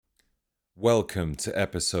Welcome to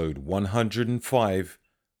episode 105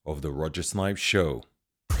 of the Roger Snipes Show.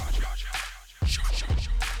 The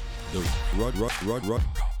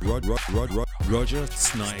Roger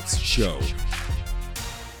Snipes Show.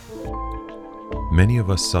 Many of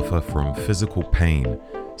us suffer from physical pain,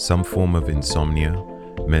 some form of insomnia,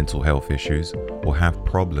 mental health issues, or have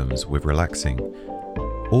problems with relaxing.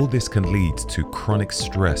 All this can lead to chronic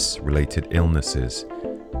stress-related illnesses.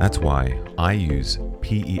 That's why I use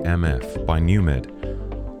PEMF by NewMed.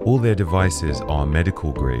 All their devices are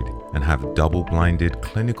medical grade and have double-blinded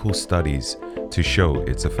clinical studies to show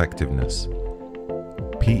its effectiveness.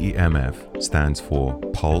 PEMF stands for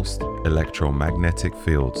Pulsed Electromagnetic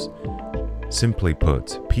Fields. Simply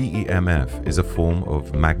put, PEMF is a form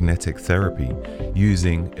of magnetic therapy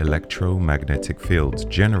using electromagnetic fields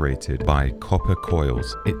generated by copper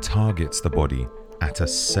coils. It targets the body at a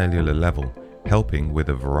cellular level, helping with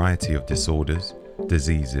a variety of disorders,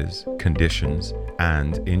 diseases, conditions,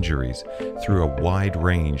 and injuries through a wide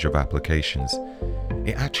range of applications.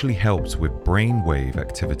 It actually helps with brainwave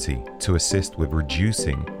activity to assist with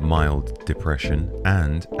reducing mild depression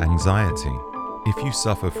and anxiety. If you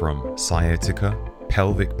suffer from sciatica,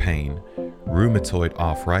 pelvic pain, rheumatoid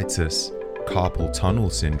arthritis, carpal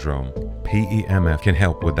tunnel syndrome, PEMF can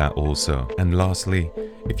help with that also. And lastly,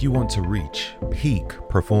 if you want to reach peak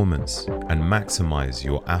performance and maximize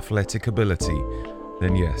your athletic ability,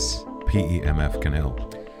 then yes, PEMF can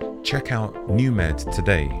help. Check out NewMed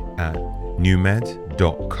today at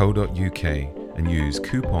newmed.co.uk and use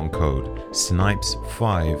coupon code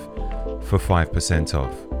SNIPES5 for 5%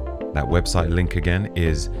 off. That website link again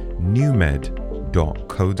is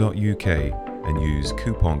newmed.co.uk and use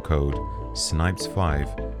coupon code SNIPES5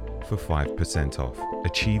 for 5% off.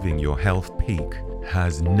 Achieving your health peak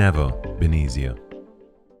has never been easier.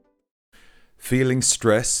 Feeling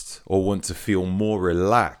stressed or want to feel more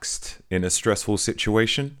relaxed in a stressful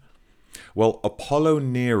situation? Well, Apollo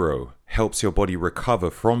Neuro helps your body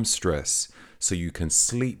recover from stress so you can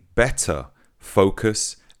sleep better,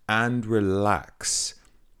 focus, and relax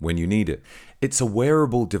when you need it. It's a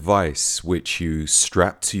wearable device which you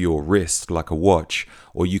strap to your wrist like a watch,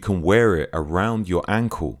 or you can wear it around your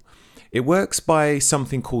ankle. It works by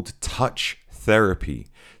something called touch therapy,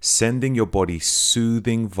 sending your body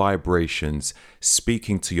soothing vibrations,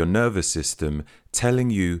 speaking to your nervous system, telling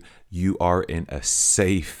you you are in a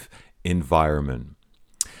safe environment.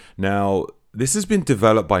 Now, this has been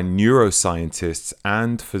developed by neuroscientists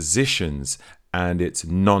and physicians, and it's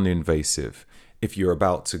non-invasive. If you're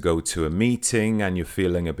about to go to a meeting and you're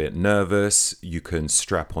feeling a bit nervous, you can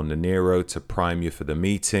strap on the Nero to prime you for the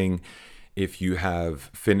meeting. If you have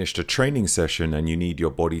finished a training session and you need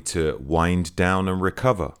your body to wind down and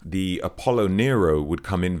recover, the Apollo Nero would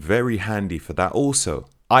come in very handy for that also.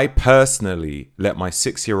 I personally let my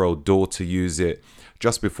 6-year-old daughter use it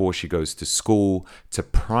just before she goes to school to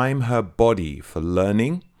prime her body for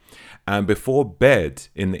learning, and before bed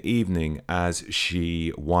in the evening as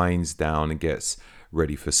she winds down and gets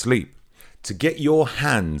ready for sleep. To get your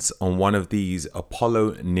hands on one of these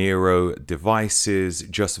Apollo Neuro devices,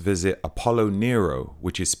 just visit Apollo Neuro,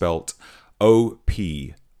 which is spelled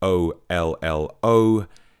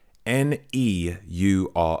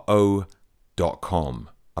ApollonEuro.com.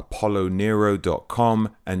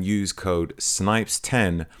 ApolloNeuro.com and use code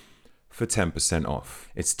SNIPES10 for 10% off.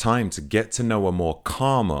 It's time to get to know a more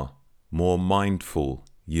calmer, more mindful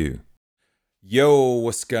you. Yo,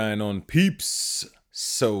 what's going on, peeps?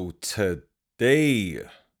 So today's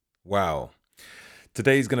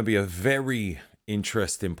going to be a very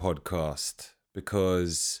interesting podcast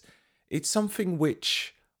because it's something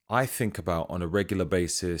which I think about on a regular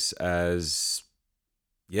basis as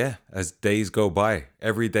days go by.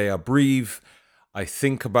 Every day I breathe, I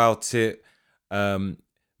think about it.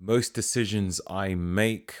 Most decisions I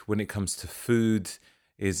make when it comes to food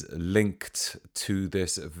is linked to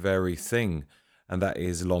this very thing, and that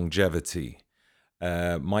is longevity.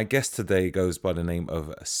 My guest today goes by the name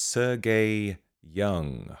of Sergey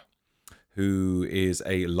Young, who is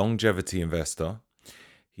a longevity investor.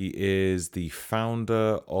 He is the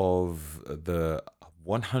founder of the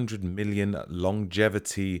 100 million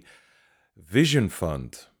longevity vision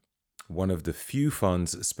fund, one of the few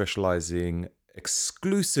funds specializing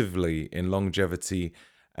exclusively in longevity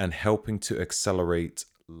and helping to accelerate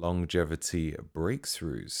longevity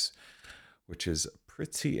breakthroughs, which is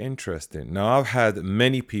pretty interesting. Now, I've had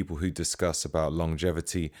many people who discuss about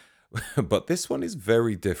longevity, but this one is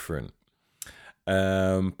very different.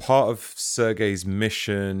 Part of Sergey's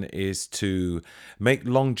mission is to make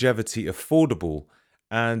longevity affordable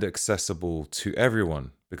and accessible to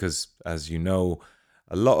everyone, because as you know,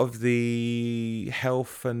 a lot of the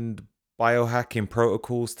health and biohacking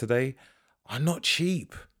protocols today are not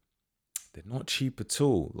cheap. They're not cheap at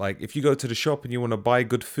all. Like if you go to the shop and you want to buy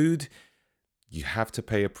good food, you have to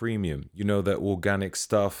pay a premium. You know that organic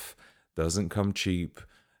stuff doesn't come cheap.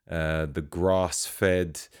 The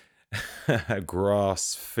grass-fed,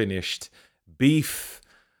 grass-finished beef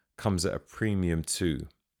comes at a premium too.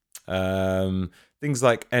 Things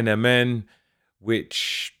like NMN,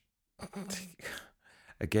 which,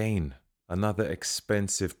 again, another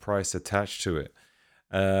expensive price attached to it.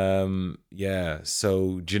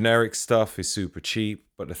 So generic stuff is super cheap,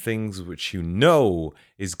 but the things which you know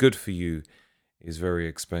is good for you is very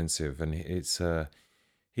expensive, and it's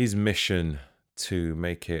his mission to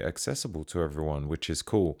make it accessible to everyone, which is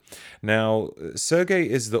cool. Now, Sergey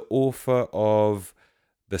is the author of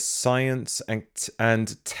The Science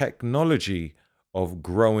and Technology of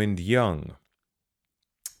Growing Young.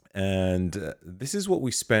 And this is what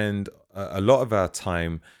we spend a lot of our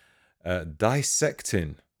time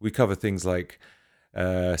dissecting. We cover things like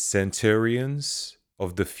centurions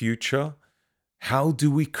of the future. How do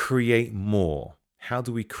we create more? How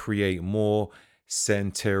do we create more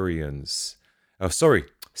centenarians? What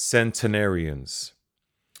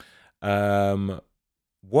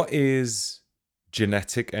is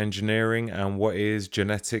genetic engineering and what is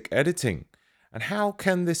genetic editing? And how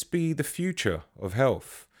can this be the future of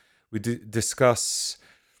health? We discuss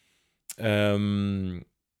a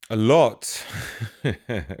lot.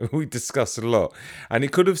 We discuss a lot. And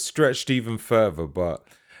it could have stretched even further, but,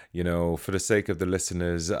 you know, for the sake of the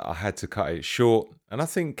listeners, I had to cut it short. And I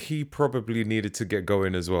think he probably needed to get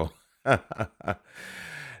going as well.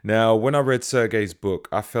 Now, when I read Sergey's book,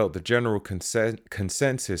 I felt the general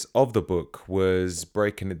consensus of the book was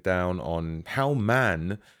breaking it down on how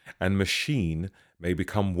man and machine may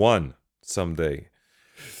become one someday.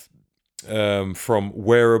 From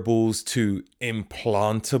wearables to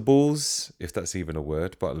implantables, if that's even a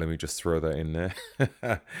word, but let me just throw that in there.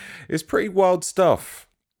 It's pretty wild stuff,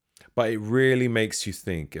 but it really makes you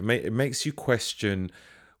think. It makes you question,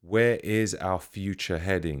 where is our future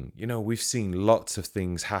heading? You know, we've seen lots of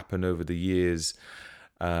things happen over the years,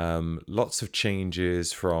 lots of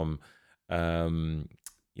changes from, to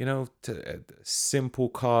simple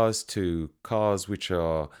cars to cars which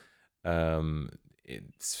are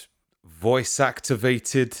it's voice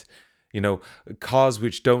activated, cars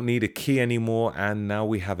which don't need a key anymore. And now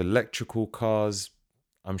we have electrical cars.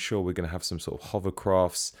 I'm sure we're going to have some sort of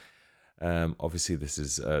hovercrafts. Obviously, this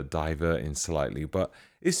is diverting slightly, but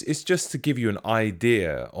it's just to give you an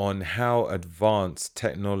idea on how advanced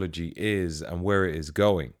technology is and where it is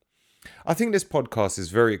going. I think this podcast is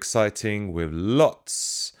very exciting with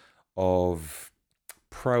lots of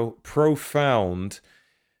profound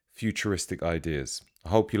futuristic ideas. I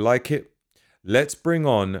hope you like it. Let's bring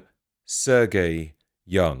on Sergey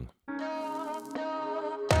Young.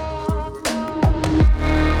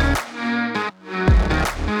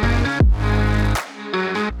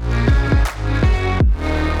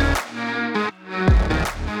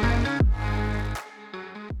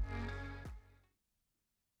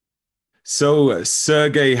 So,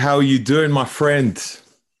 Sergey, how are you doing, my friend?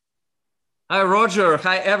 Hi, Roger.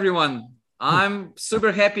 Hi, everyone. I'm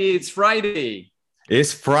super happy it's Friday.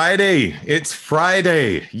 It's Friday. It's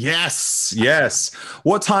Friday. Yes, yes.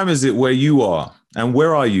 What time is it where you are? And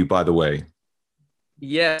where are you, by the way?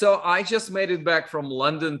 Yeah, so I just made it back from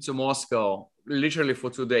London to Moscow, literally for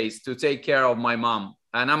 2 days to take care of my mom.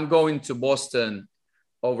 And I'm going to Boston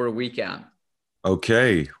over weekend.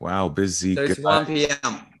 Okay. Wow, busy. So it's 1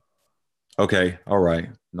 p.m. Okay. All right.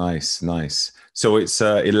 Nice, nice. So it's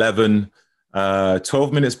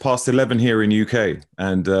 12 minutes past 11 here in UK.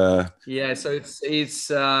 And yeah, so it's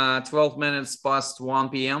 12 minutes past 1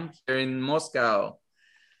 p.m. here in Moscow.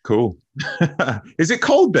 Cool. Is it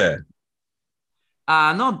cold there?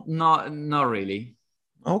 Not really.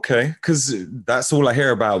 Okay, because that's all I hear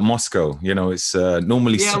about Moscow. It's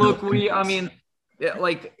normally. Yeah,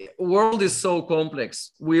 look, world is so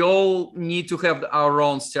complex. We all need to have our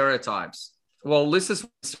own stereotypes. Well, this is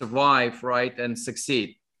survive, right, and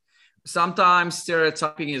succeed. Sometimes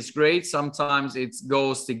stereotyping is great. Sometimes it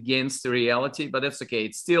goes against the reality, but that's okay.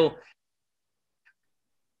 It's still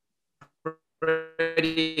a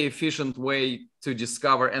pretty efficient way to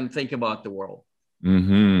discover and think about the world.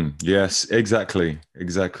 Mm-hmm. Yes, exactly.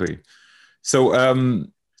 So,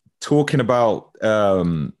 talking about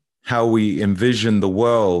how we envision the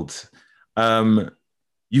world,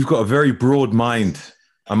 you've got a very broad mind,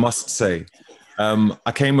 I must say.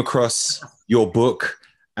 I came across your book,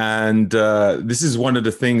 and this is one of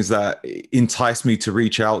the things that enticed me to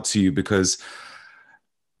reach out to you because,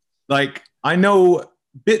 I know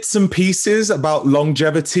bits and pieces about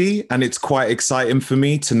longevity, and it's quite exciting for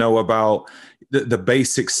me to know about the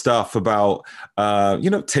basic stuff about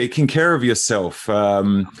taking care of yourself,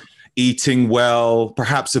 eating well,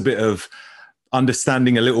 perhaps a bit of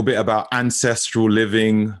understanding a little bit about ancestral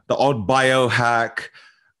living, the odd biohack.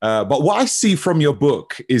 But what I see from your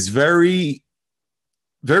book is very,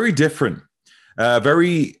 very different,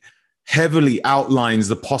 very heavily outlines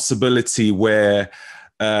the possibility where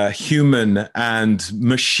human and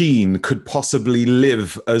machine could possibly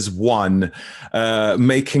live as one,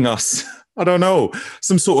 making us, I don't know,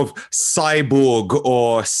 some sort of cyborg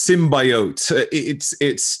or symbiote.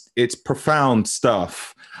 It's profound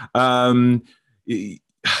stuff.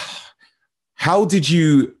 How did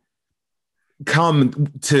you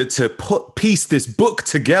come to piece this book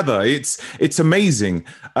together? It's amazing.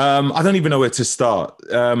 I don't even know where to start.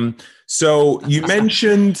 So you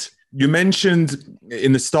mentioned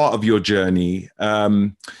in the start of your journey,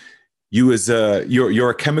 you're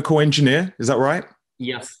a chemical engineer, is that right?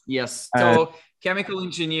 Yes. So chemical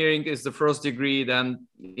engineering is the first degree, then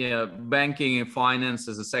banking and finance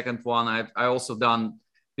is the second one. I also done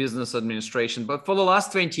business administration, but for the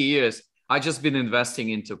last 20 years, I just been investing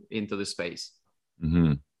into the space.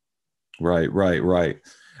 Mm-hmm. Right.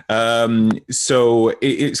 So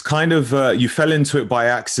it's kind of you fell into it by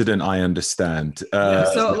accident, I understand.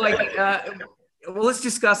 So well, let's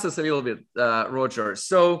discuss this a little bit, Roger.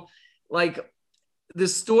 So the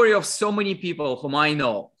story of so many people whom I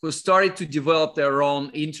know who started to develop their own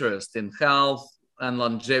interest in health and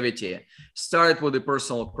longevity started with a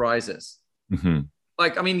personal crisis.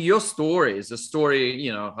 Mm-hmm. Your story is a story,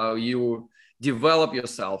 how you develop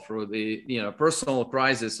yourself through the, personal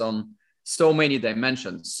crisis on so many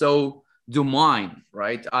dimensions. So do mine,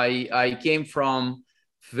 right? I came from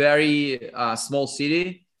very small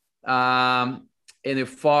city in the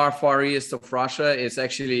far east of Russia.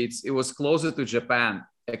 It was closer to Japan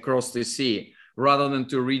across the sea rather than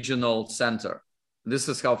to regional center. This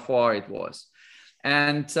is how far it was.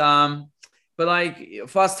 And but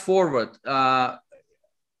fast forward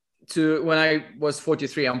to when I was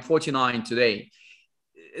 43, I'm 49 today.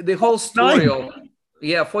 The whole story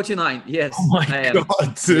of 49. Yes. Oh my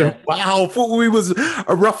God. Yeah. Wow. I thought we was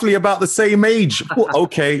roughly about the same age.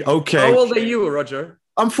 Okay. How old are you, Roger?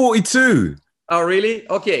 I'm 42. Oh, really?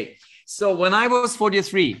 Okay. So when I was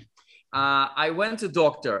 43, I went to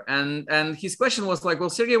doctor and his question was like, well,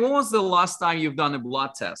 Sergey, when was the last time you've done a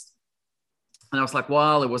blood test? And I was like,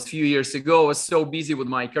 well, it was a few years ago. I was so busy with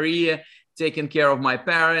my career, taking care of my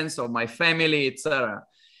parents, of my family, etc.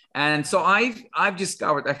 And so I've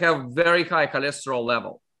discovered I have very high cholesterol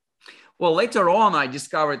level. Well, later on, I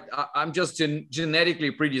discovered I'm just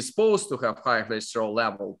genetically predisposed to have high cholesterol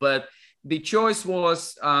level. But the choice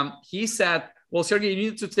was, he said, well, Sergey, you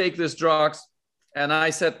need to take these drugs. And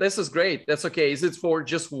I said, this is great. That's okay. Is it for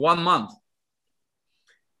just 1 month?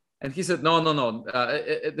 And he said, no.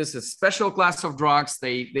 This is a special class of drugs.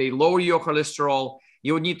 They lower your cholesterol.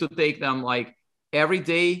 You would need to take them like every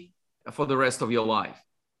day for the rest of your life.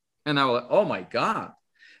 And I was like, oh my God.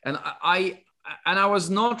 And I was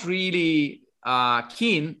not really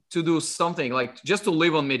keen to do something like just to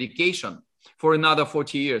live on medication for another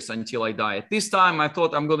 40 years until I die. At this time, I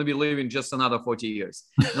thought I'm going to be living just another 40 years.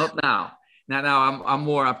 Not now. Now I'm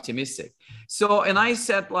more optimistic. So, and I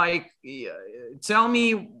said, tell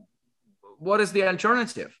me, what is the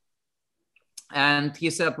alternative? And he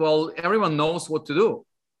said, well, everyone knows what to do.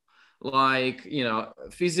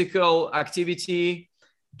 Physical activity,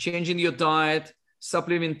 changing your diet,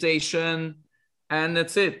 supplementation, and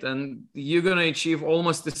that's it. And you're going to achieve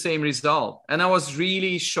almost the same result. And I was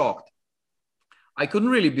really shocked. I couldn't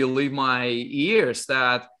really believe my ears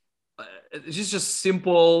that just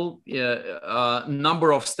simple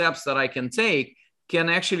number of steps that I can take can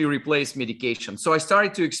actually replace medication. So I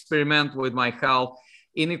started to experiment with my health.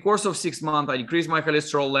 In the course of 6 months, I decreased my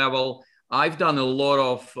cholesterol level. I've done a lot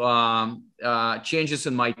of changes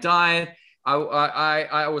in my diet.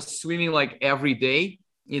 I was swimming every day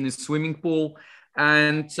in a swimming pool,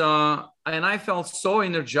 and I felt so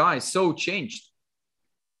energized, so changed.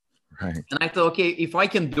 Right. And I thought, okay, if I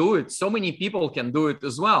can do it, so many people can do it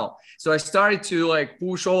as well. So I started to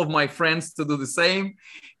push all of my friends to do the same.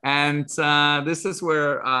 And this is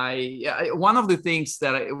where one of the things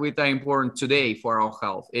that are important today for our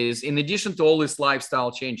health is, in addition to all these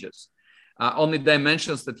lifestyle changes, on the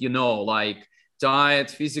dimensions that like diet,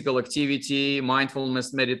 physical activity,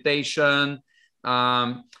 mindfulness, meditation,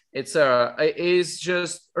 etc., is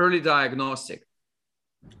just early diagnostic.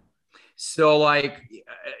 So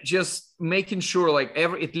just making sure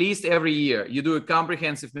at least every year you do a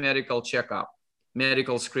comprehensive medical checkup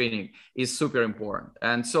medical screening is super important.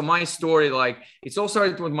 And so my story, like, it's all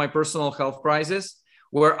started with my personal health crisis,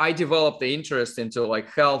 where I developed the interest into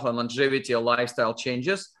like health and longevity and lifestyle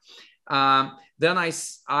changes. Then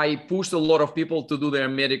I pushed a lot of people to do their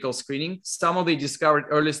medical screening. Some of them discovered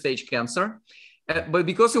early stage cancer, but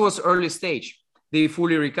because it was early stage, they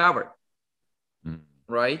fully recovered.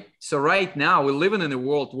 Right. So right now we're living in a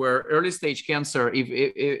world where early stage cancer,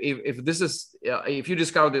 if you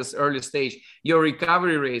discover this early stage, your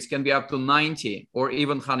recovery rates can be up to 90 or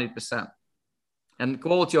even 100%. And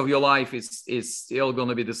quality of your life is still going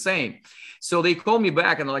to be the same. So they called me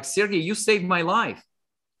back and they're like, Sergey, you saved my life.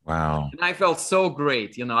 Wow. And I felt so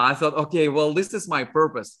great. You know, I thought, okay, well, this is my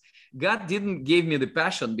purpose. God didn't give me the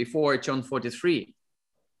passion before I turned 43.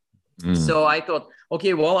 So I thought,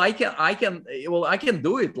 okay, well, I can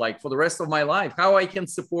do it like for the rest of my life. How I can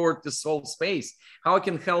support this whole space, how I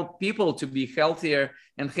can help people to be healthier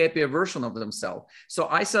and happier version of themselves. So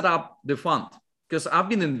I set up the fund because I've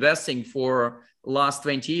been investing for last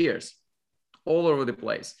 20 years all over the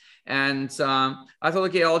place. And I thought,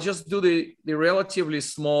 okay, I'll just do the relatively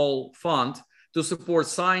small fund to support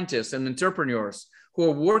scientists and entrepreneurs who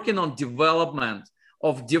are working on development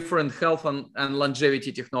of different health and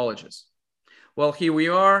longevity technologies. Well, here we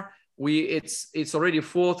are. It's already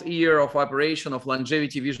 4th year of operation of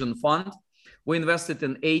Longevity Vision Fund. We invested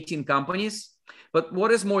in 18 companies. But what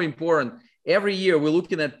is more important, every year we're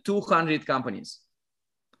looking at 200 companies.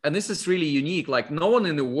 And this is really unique. Like no one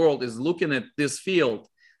in the world is looking at this field,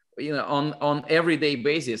 you know, on everyday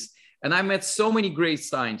basis. And I met so many great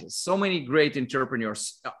scientists, so many great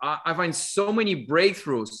entrepreneurs. I find so many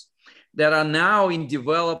breakthroughs that are now in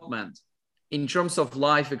development in terms of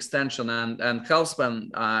life extension and health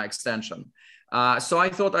span extension. So I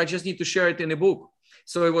thought I just need to share it in a book.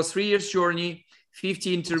 So it was 3 years journey,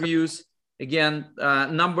 50 interviews, again,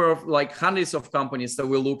 number of like hundreds of companies that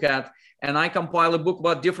we'll look at. And I compile a book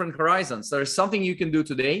about different horizons. There's something you can do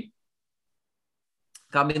today,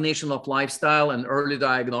 combination of lifestyle and early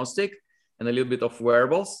diagnostic, and a little bit of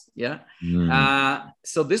wearables. Yeah.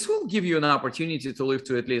 So this will give you an opportunity to live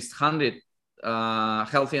to at least 100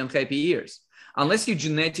 healthy and happy years, unless you're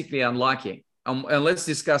genetically unlucky. And let's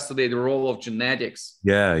discuss today the role of genetics.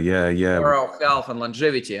 Yeah. For our health and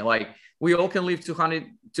longevity. Like we all can live 200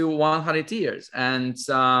 to 100 years. And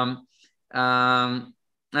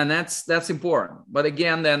that's important. But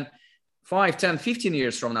again, then 5, 10, 15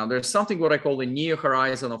 years from now, there's something what I call the near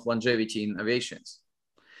horizon of longevity innovations.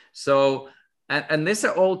 So, and these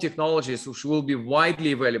are all technologies which will be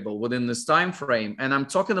widely available within this time frame. And I'm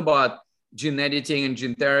talking about gene editing and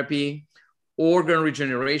gene therapy, organ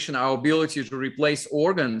regeneration, our ability to replace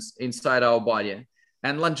organs inside our body,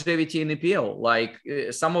 and longevity in the pill, like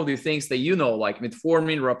some of the things that you know, like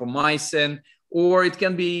metformin, rapamycin, or it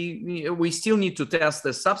can be, we still need to test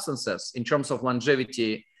the substances in terms of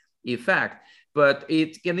longevity effect, but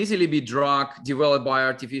it can easily be drug developed by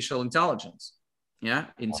artificial intelligence. Yeah,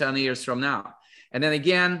 in 10 years from now. And then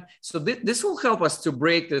again, so this will help us to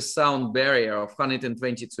break the sound barrier of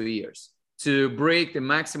 122 years, to break the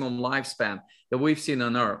maximum lifespan that we've seen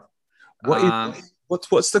on Earth.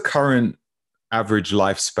 What's the current average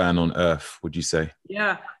lifespan on Earth, would you say?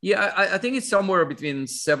 Yeah, I think it's somewhere between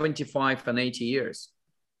 75 and 80 years.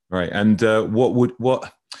 Right. And what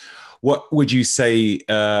would you say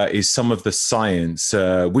is some of the science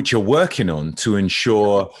which you're working on to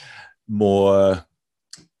ensure more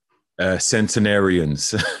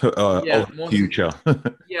centenarians of the future?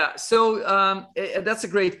 Yeah, so that's a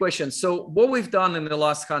great question. So what we've done in the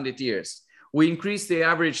last 100 years, we increased the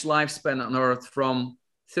average lifespan on Earth from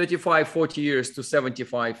 35, 40 years to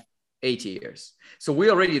 75, 80 years. So we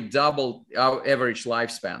already doubled our average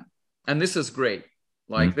lifespan. And this is great.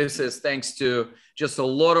 Like this is thanks to just a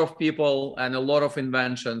lot of people and a lot of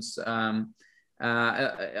inventions,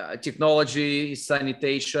 technology,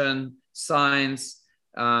 sanitation, science,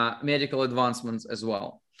 medical advancements as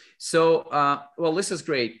well. So, well, this is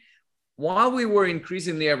great. While we were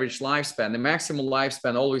increasing the average lifespan, the maximum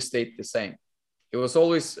lifespan always stayed the same. It was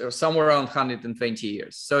always somewhere around 120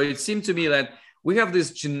 years. So it seemed to me that we have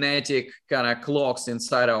this genetic kind of clocks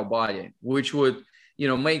inside our body, which would, you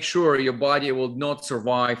know, make sure your body will not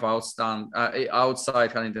survive outside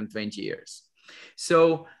 120 years.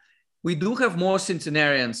 So we do have more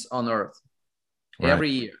centenarians on Earth every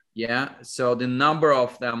year. Yeah. So the number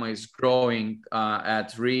of them is growing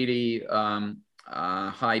at really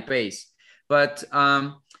high pace. But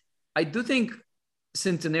I do think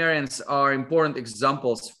centenarians are important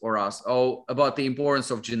examples for us about the importance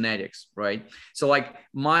of genetics, right? So like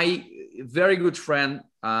my very good friend,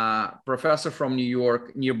 professor from New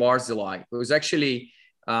York, near Barzilai, who is actually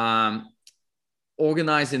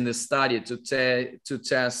organizing the study to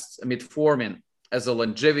test metformin as a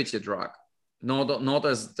longevity drug, not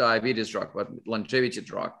as diabetes drug, but longevity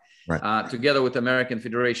drug, right. Together with American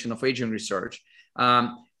Federation of Aging Research.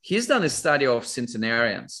 He's done a study of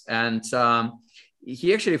centenarians, and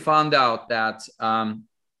he actually found out that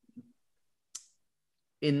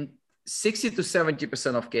in 60 to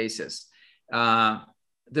 70% of cases,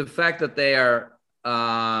 the fact that they are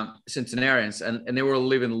centenarians and they were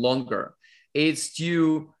living longer, it's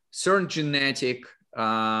due certain genetic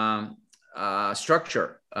structure,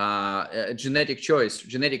 genetic choice,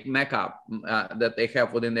 genetic makeup that they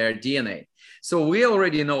have within their DNA. So we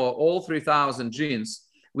already know all 3,000 genes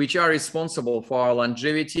which are responsible for our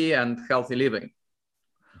longevity and healthy living.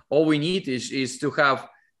 All we need is to have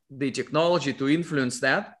the technology to influence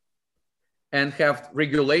that and have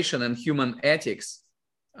regulation and human ethics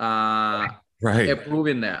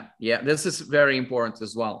approving that. Yeah, this is very important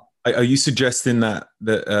as well. Are you suggesting that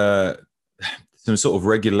some sort of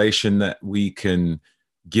regulation that we can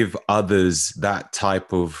give others that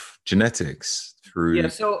type of genetics through? Yeah,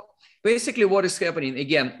 so basically what is happening,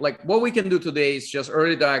 again, like what we can do today is just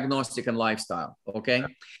early diagnostic and lifestyle, okay?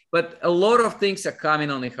 But a lot of things are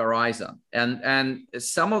coming on the horizon, and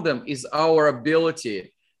some of them is our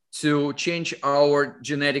ability to change our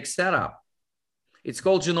genetic setup. It's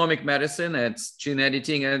called genomic medicine, it's gene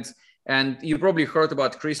editing, and you probably heard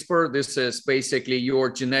about CRISPR. This is basically your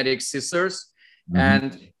genetic scissors. Mm-hmm.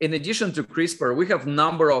 And in addition to CRISPR, we have a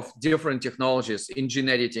number of different technologies in gene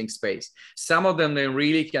editing space. Some of them, they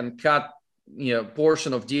really can cut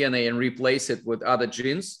portion of DNA and replace it with other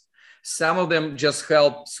genes. Some of them just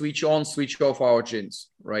help switch on, switch off our genes,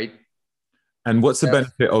 right? And what's the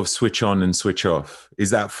benefit of switch on and switch off?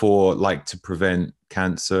 Is that for like to prevent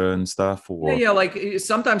cancer and stuff? Or? Yeah, like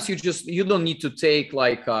sometimes you don't need to take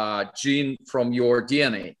like a gene from your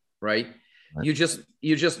DNA, right? You just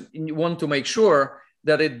want to make sure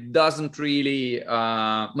that it doesn't really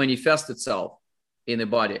manifest itself in the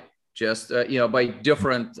body, just by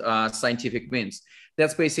different scientific means.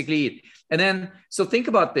 That's basically it. And then, so think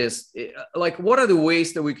about this: like, what are the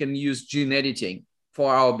ways that we can use gene editing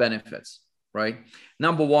for our benefits? Right.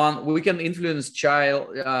 Number one, we can influence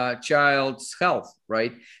child's health.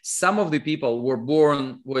 Right. Some of the people were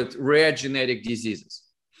born with rare genetic diseases.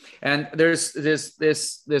 And there's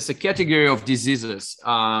a category of diseases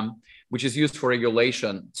which is used for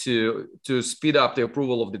regulation to speed up the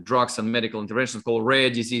approval of the drugs and medical interventions called rare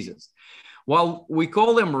diseases. While we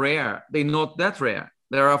call them rare, they're not that rare.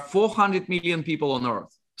 There are 400 million people on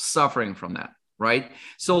Earth suffering from that, right?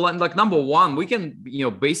 So like number one, we can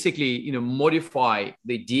basically modify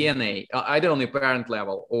the DNA either on the parent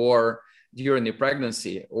level or during the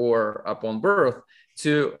pregnancy or upon birth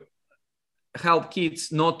to help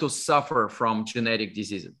kids not to suffer from genetic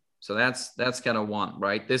diseases. So that's kind of one,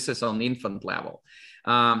 right? This is on infant level.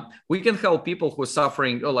 We can help people who are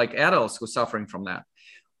suffering, or like adults who are suffering from that.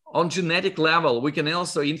 On genetic level, we can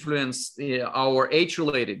also influence our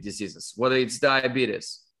age-related diseases, whether it's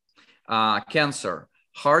diabetes, cancer,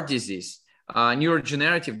 heart disease,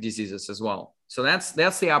 neurodegenerative diseases as well. So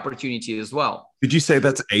that's the opportunity as well. Did you say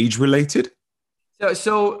that's age-related?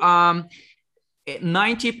 So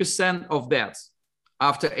 90% of deaths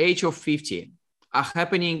after age of 50 are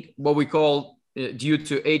happening what we call due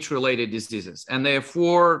to age-related diseases. And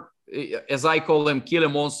therefore, as I call them, killer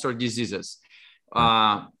monster diseases.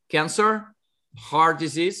 Cancer, heart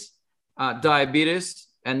disease, diabetes,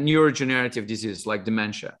 and neurodegenerative disease like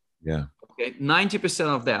dementia. Yeah. Okay, 90%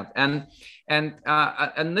 of that.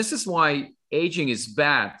 And this is why aging is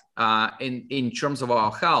bad in terms of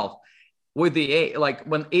our health. With the like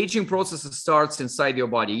when aging process starts inside your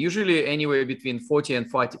body, usually anywhere between 40 and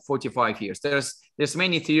 45 years. There's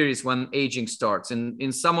many theories when aging starts, and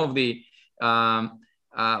in some of the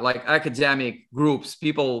like academic groups,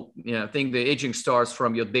 people think the aging starts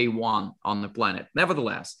from your day one on the planet.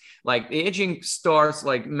 Nevertheless, like the aging starts,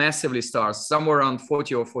 like massively starts somewhere around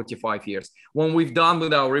 40 or 45 years when we've done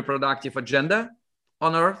with our reproductive agenda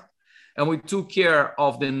on Earth, and we took care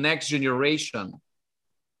of the next generation.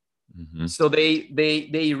 Mm-hmm. So they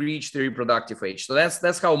reach the reproductive age. So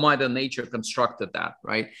that's how Mother Nature constructed that,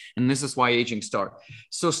 right? And this is why aging starts.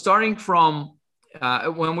 So starting from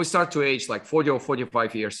when we start to age like 40 or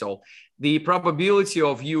 45 years old, the probability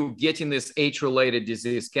of you getting this age-related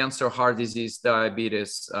disease, cancer, heart disease,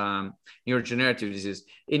 diabetes, neurodegenerative disease,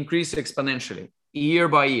 increase exponentially year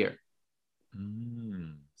by year.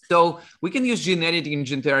 Mm. So we can use gene editing and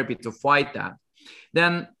gene therapy to fight that.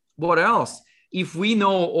 Then what else? If we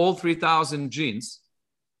know all 3,000 genes,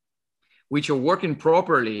 which are working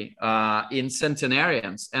properly in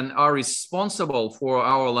centenarians and are responsible for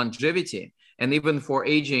our longevity and even for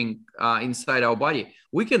aging inside our body,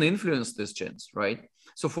 we can influence these genes, right?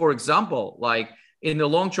 So for example, like in the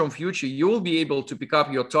long-term future, you will be able to pick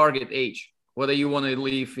up your target age, whether you want to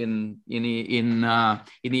live in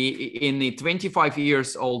the 25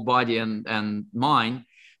 years old body and mind,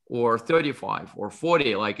 or 35 or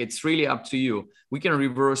 40. Like, it's really up to you. We can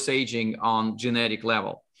reverse aging on genetic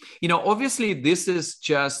level. Obviously this is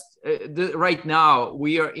just right now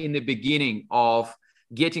we are in the beginning of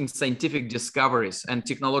getting scientific discoveries and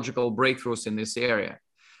technological breakthroughs in this area.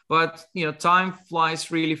 But, time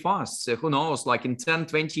flies really fast. So who knows, like in 10,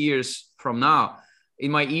 20 years from now, it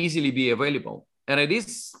might easily be available. And it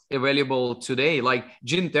is available today, like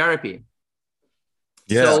gene therapy.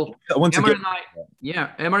 Yeah. So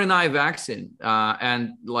mRNA vaccine and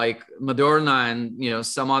like Moderna and,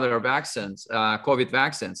 some other vaccines, COVID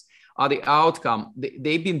vaccines are the outcome.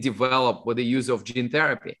 They've been developed with the use of gene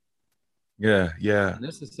therapy. Yeah. Yeah. And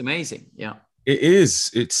this is amazing. Yeah. It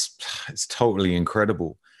is. It's totally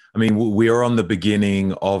incredible. I mean, we are on the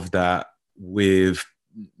beginning of that with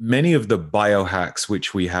many of the biohacks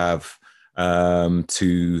which we have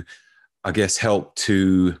to, I guess, help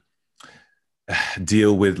to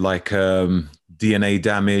deal with like DNA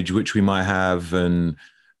damage, which we might have. And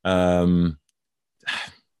I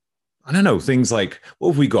don't know, things like, what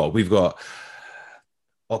have we got? We've got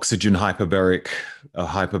oxygen hyperbaric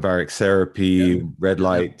therapy, red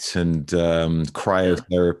light, and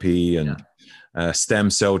cryotherapy, and stem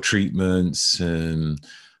cell treatments, and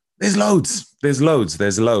there's loads.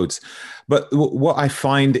 But what I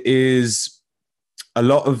find is a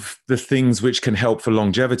lot of the things which can help for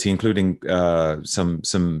longevity, including some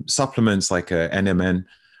supplements like NMN,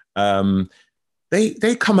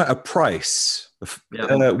 they come at a price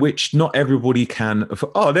which not everybody can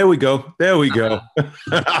afford. Oh, there we go.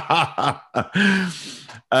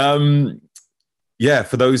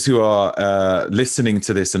 For those who are listening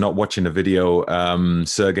to this and not watching the video,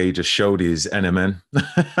 Sergey just showed his NMN.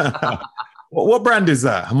 What brand is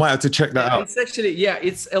that? I might have to check that out. It's actually,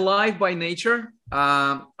 it's Alive by Nature.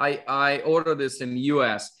 I ordered this in the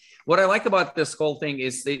US. What I like about this whole thing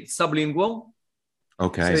is it's sublingual.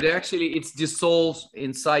 Okay. So it's dissolves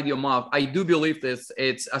inside your mouth. I do believe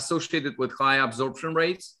it's associated with high absorption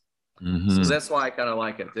rates. Mm-hmm. So that's why I kind of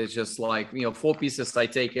like it. It's just like, 4 pieces I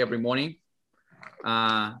take every morning.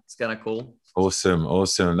 It's kind of cool. Awesome.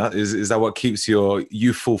 That is that what keeps your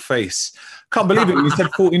youthful face? Can't believe it. You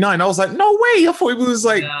said 49. I was like, no way. I thought it was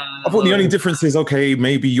like, I thought the only difference is, okay,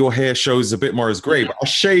 maybe your hair shows a bit more as gray, but I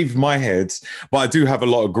shaved my head, but I do have a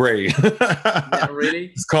lot of gray. Yeah,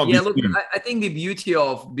 really? Look, seen. I think the beauty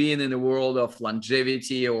of being in the world of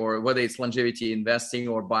longevity, or whether it's longevity investing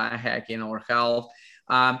or biohacking or health,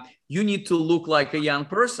 you need to look like a young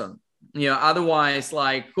person. Otherwise,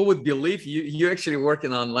 like, who would believe you're actually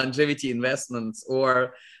working on longevity investments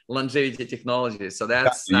or longevity technology? So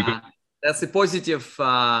that's a positive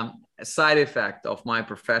side effect of my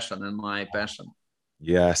profession and my passion.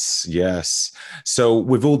 Yes. So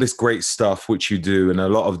with all this great stuff which you do, and a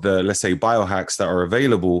lot of the, let's say, biohacks that are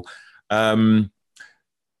available, I'm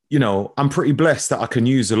pretty blessed that I can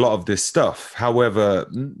use a lot of this stuff. However,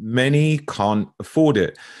 many can't afford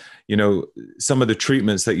it. Some of the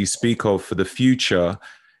treatments that you speak of for the future,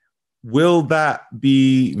 will that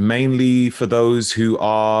be mainly for those who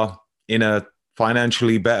are in a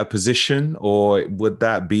financially better position, or would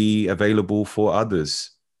that be available for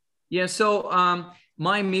others? Yeah, so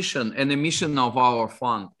my mission and the mission of our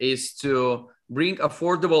fund is to bring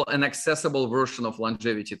affordable and accessible version of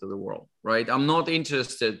longevity to the world, right? I'm not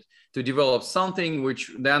interested to develop something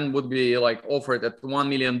which then would be like offered at $1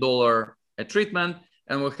 million a treatment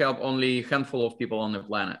and will help only a handful of people on the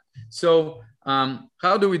planet. So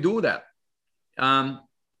how do we do that?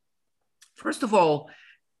 First of all,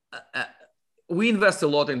 we invest a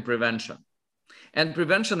lot in prevention. And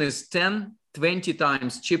prevention is 10, 20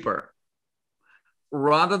 times cheaper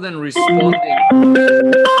rather than responding.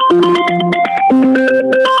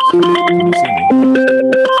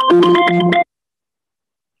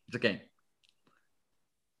 It's okay.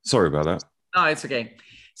 Sorry about that. No, it's okay.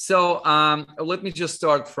 So let me just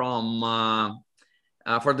start from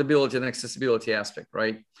affordability and accessibility aspect,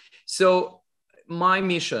 right? So my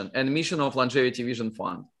mission and the mission of Longevity Vision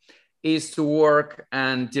Fund is to work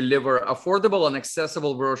and deliver affordable and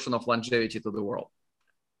accessible version of longevity to the world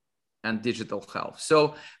and digital health.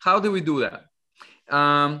 So how do we do that?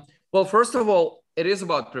 Well, first of all, it is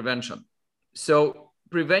about prevention. So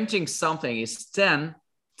preventing something is 10,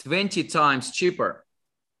 20 times cheaper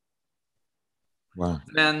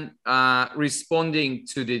than responding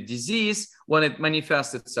to the disease when it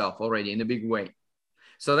manifests itself already in a big way.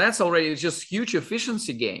 So that's already just huge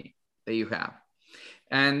efficiency gain. that you have.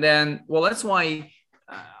 And then, well, that's why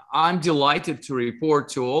I'm delighted to report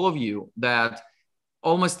to all of you that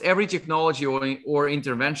almost every technology or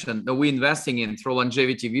intervention that we're investing in through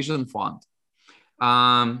Longevity Vision Fund,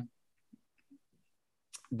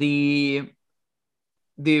 the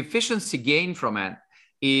efficiency gain from it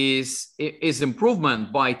is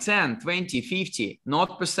improvement by 10, 20, 50,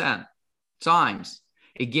 not percent times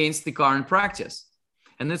against the current practice.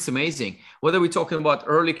 And that's amazing. Whether we're talking about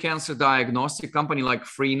early cancer diagnostic company like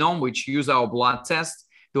Freenome, which use our blood test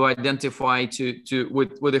to identify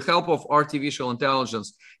with the help of artificial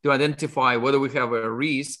intelligence to identify whether we have a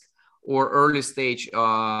risk or early stage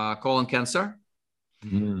colon cancer,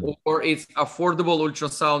 or it's affordable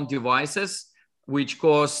ultrasound devices, which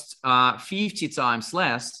cost 50 times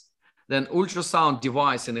less than ultrasound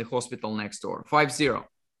device in the hospital next door, 50.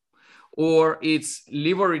 Or it's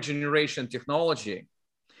liver regeneration technology,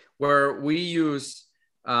 where we use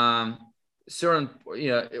certain,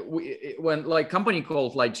 when like company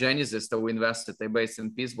called like Genesis that we invested, they're based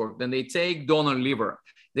in Pittsburgh, then they take donor liver,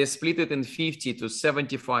 they split it in 50 to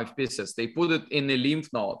 75 pieces. They put it in a lymph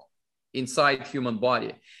node inside human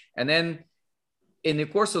body. And then in the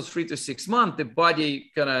course of 3 to 6 months, the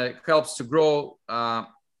body kind of helps to grow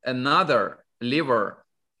another liver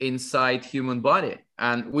inside human body,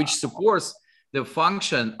 and which supports the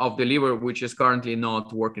function of the liver, which is currently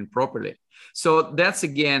not working properly. So that's,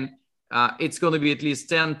 again, it's going to be at least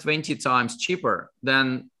 10, 20 times cheaper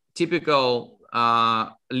than typical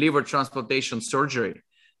liver transplantation surgery.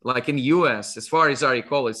 Like in the US, as far as I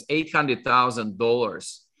recall, it's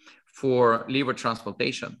 $800,000 for liver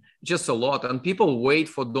transplantation, just a lot. And people wait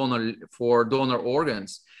for donor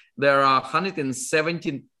organs. There are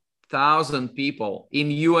 117,000 people in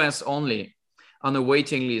the US only on the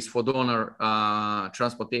waiting list for donor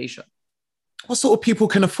transplantation. What sort of people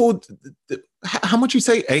can afford? How much you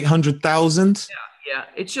say? 800,000? Yeah.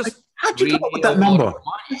 It's just how'd you come up with that number?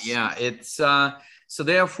 Yeah, it's so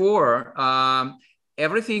therefore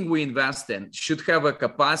everything we invest in should have a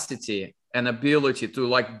capacity and ability to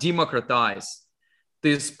like democratize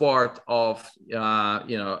this part of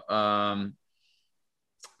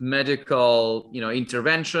medical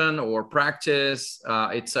intervention or practice,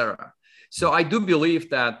 etc. So I do believe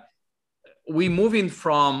that we're moving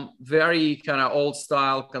from very kind of old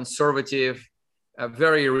style, conservative,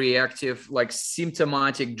 very reactive, like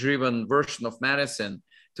symptomatic driven version of medicine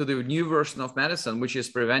to the new version of medicine, which is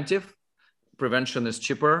preventive. Prevention is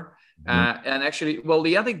cheaper. And actually, well,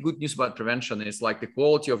 the other good news about prevention is like the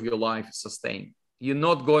quality of your life is sustained. You're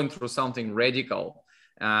not going through something radical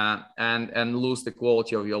and lose the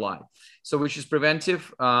quality of your life. So which is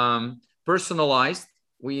preventive, personalized,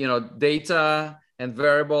 data and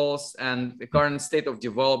variables and the current state of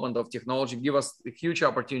development of technology give us a huge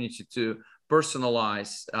opportunity to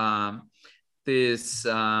personalize this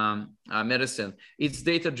medicine. It's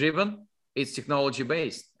data-driven, it's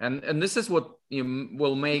technology-based. And this is what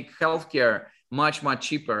will make healthcare much, much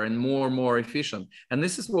cheaper and more efficient. And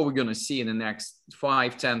this is what we're going to see in the next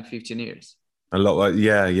 5, 10, 15 years. A lot like,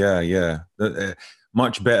 yeah.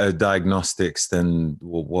 Much better diagnostics than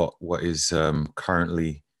what is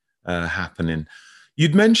currently happening.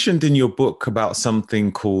 You'd mentioned in your book about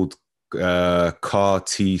something called CAR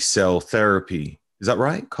T cell therapy. Is that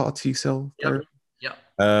right? CAR T cell therapy? Yeah.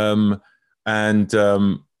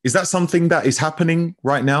 Is that something that is happening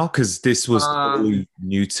right now? Because this was totally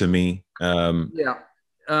new to me. So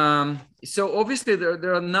obviously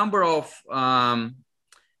there are a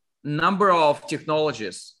number of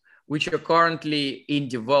technologies which are currently in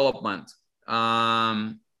development,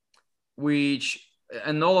 and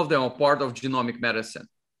all of them are part of genomic medicine.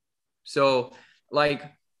 So like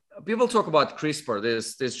people talk about CRISPR,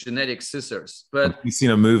 there's genetic scissors, but you've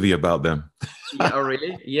seen a movie about them. Yeah,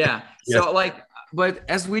 really? Yeah. Yes. So but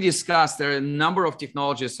as we discussed, there are a number of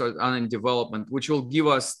technologies that are in development, which will give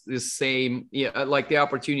us the same, like the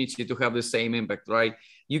opportunity to have the same impact, right?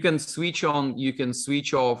 You can switch on, you can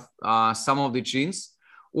switch off some of the genes,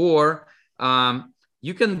 or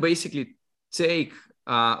you can basically take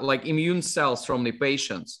like immune cells from the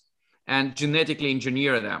patients and genetically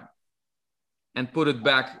engineer them and put it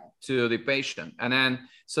back to the patient. And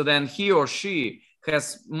then he or she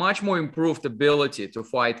has much more improved ability to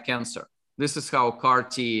fight cancer. This is how CAR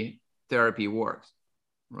T therapy works,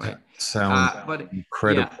 right? That sounds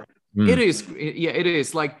incredible. Yeah. It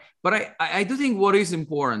is. But I do think what is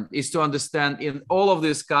important is to understand in all of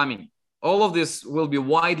this all of this will be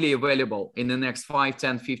widely available in the next 5,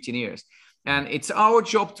 10, 15 years. And it's our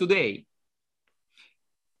job today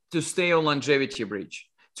to stay on longevity bridge,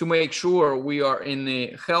 to make sure we are in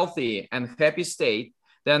a healthy and happy state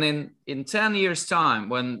then in 10 years time,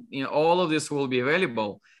 when all of this will be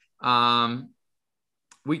available, our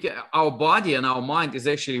body and our mind is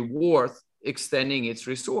actually worth extending its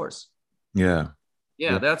resource. Yeah.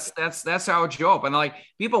 Yeah, that's our job. And like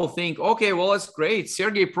people think, okay, well, that's great.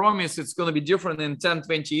 Sergey promised it's going to be different in 10,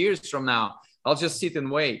 20 years from now. I'll just sit and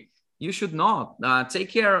wait. You should not. Take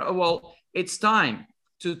care. Well, it's time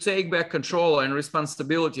to take back control and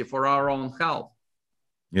responsibility for our own health.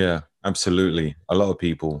 Yeah, absolutely. A lot of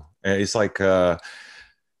people. It's like a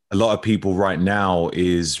lot of people right now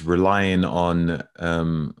is relying on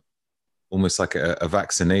almost like a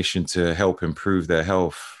vaccination to help improve their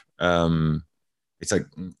health. It's like,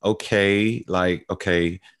 okay,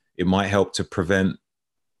 it might help to prevent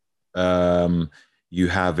you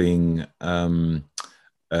having how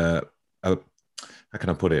can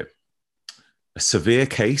I put it? A severe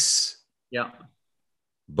case. Yeah.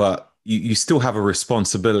 But you still have a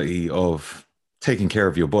responsibility of taking care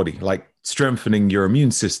of your body, like strengthening your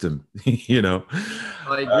immune system, you know?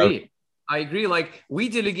 I agree. I agree. Like we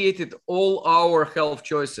delegated all our health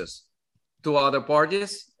choices to other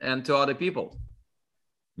parties and to other people.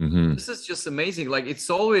 Mm-hmm. This is just amazing. Like it's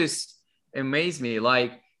always amazed me,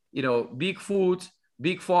 like, big food,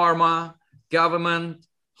 big pharma, government,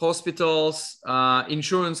 hospitals,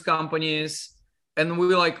 insurance companies. And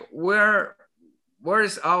we're like, where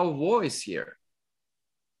is our voice here?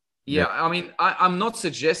 Yeah. I mean, I'm not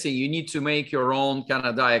suggesting you need to make your own kind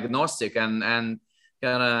of diagnostic and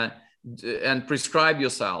kind of and prescribe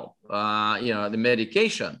yourself, the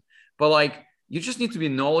medication, but like, you just need to be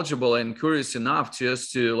knowledgeable and curious enough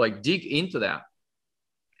just to like dig into that.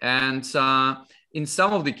 And in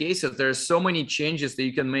some of the cases, there's so many changes that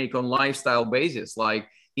you can make on lifestyle basis, like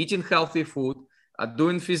eating healthy food,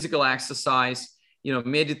 doing physical exercise,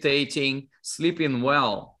 meditating, sleeping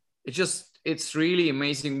well. It's really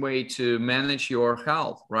amazing way to manage your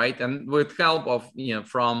health, right? And with help of,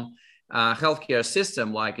 from healthcare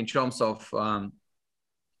system, like in terms of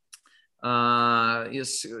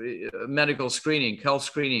medical screening, health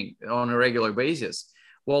screening on a regular basis.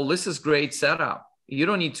 Well, this is great setup. You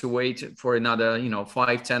don't need to wait for another,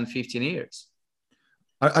 5, 10, 15 years.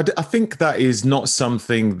 I think that is not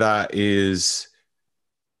something that is,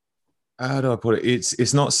 how do I put it?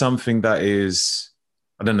 It's not something that is,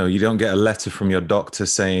 I don't know, you don't get a letter from your doctor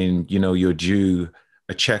saying, you're due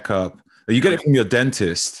a checkup. You get it from your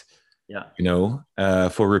dentist. Yeah.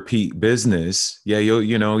 For repeat business. Yeah,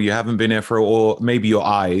 you haven't been there or maybe your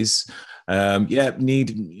eyes.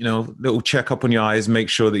 Need, little checkup on your eyes, make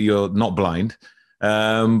sure that you're not blind.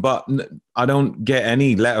 But I don't get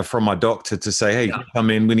any letter from my doctor to say, hey,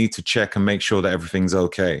 come in, we need to check and make sure that everything's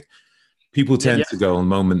okay. People tend to go on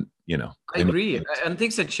moment, I agree. And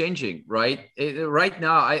things are changing, right? Right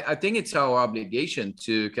now, I think it's our obligation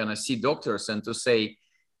to kind of see doctors and to say,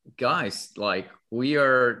 guys, like we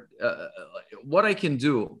are, what I can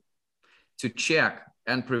do to check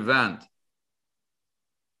and prevent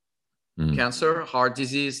cancer, heart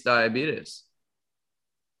disease, diabetes.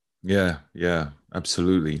 Yeah,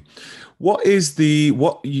 absolutely. What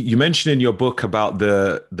you mentioned in your book about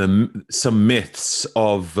some myths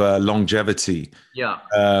of longevity? Yeah.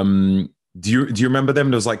 Do you remember them?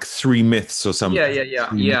 There was like 3 myths or something.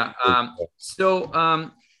 Yeah.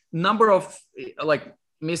 Number of like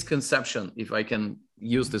misconception, if I can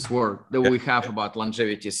use this word, that we have about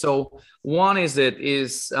longevity. So one is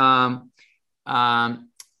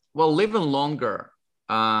living longer.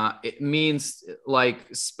 It means like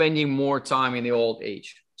spending more time in the old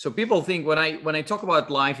age. So people think when I talk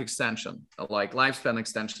about life extension, like lifespan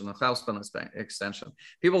extension or health span extension,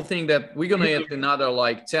 people think that we're going to get another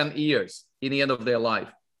like 10 years in the end of their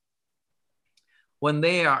life, when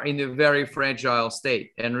they are in a very fragile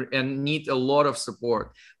state and need a lot of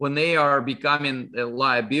support, when they are becoming a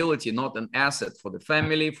liability, not an asset for the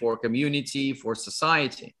family, for community, for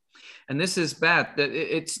society. And this is bad.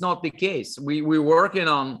 It's not the case. We're working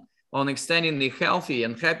on extending the healthy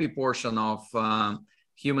and happy portion of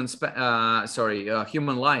human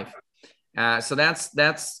life. So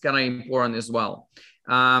that's kind of important as well.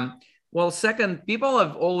 Second, people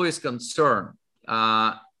have always concerned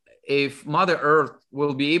if Mother Earth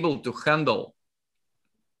will be able to handle,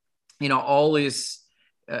 all this,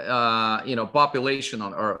 population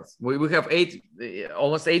on Earth. We have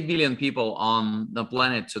almost 8 billion people on the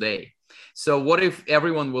planet today. So what if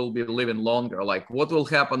everyone will be living longer? Like, what will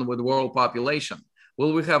happen with the world population?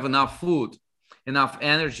 Will we have enough food, enough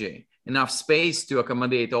energy, enough space to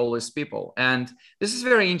accommodate all these people? And this is a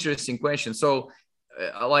very interesting question. So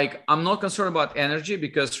I'm not concerned about energy,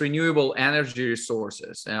 because renewable energy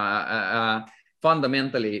resources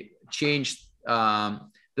fundamentally changed the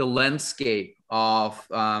landscape of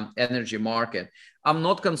energy market. I'm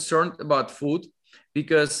not concerned about food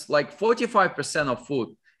because like 45% of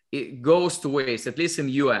food, it goes to waste, at least in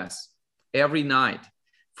the US, every night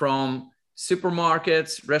from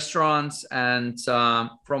supermarkets, restaurants, and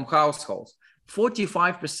from households.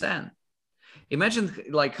 45%. Imagine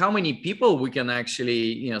like how many people we can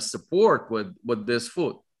actually support with this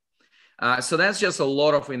food. So that's just a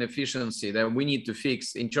lot of inefficiency that we need to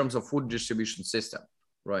fix in terms of food distribution system,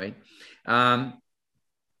 right?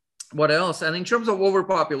 What else? And in terms of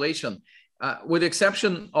overpopulation, with the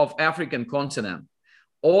exception of African continent,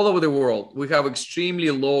 all over the world, we have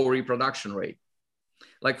extremely low reproduction rate.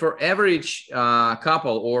 Like for average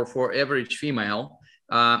couple or for average female,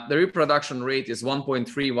 the reproduction rate is 1.3,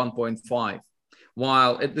 1.5,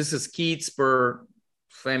 while this is kids per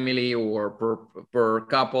family or per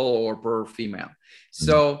couple or per female.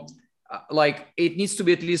 So like it needs to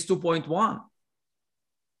be at least 2.1.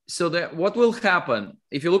 So that what will happen,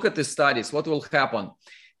 if you look at the studies, what will happen?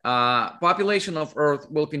 Population of Earth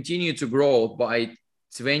will continue to grow by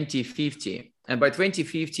 2050. And by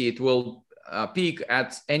 2050, it will peak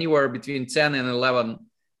at anywhere between 10 and 11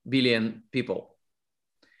 billion people.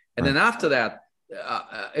 And then after that,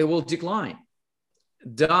 it will decline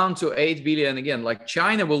down to 8 billion again. Like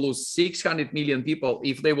China will lose 600 million people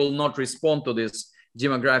if they will not respond to this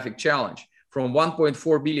demographic challenge, from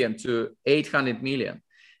 1.4 billion to 800 million.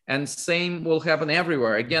 And same will happen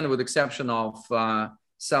everywhere, again, with exception of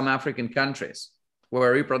some African countries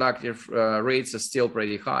where reproductive rates are still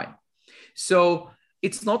pretty high. So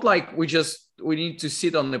it's not like we need to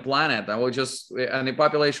sit on the planet and the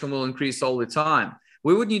population will increase all the time.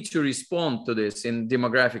 We would need to respond to this in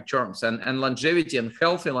demographic terms, and longevity and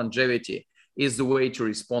healthy longevity is the way to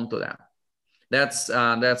respond to that.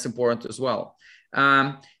 That's important as well.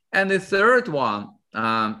 And the third one,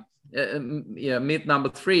 myth number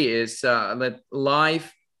 3 is that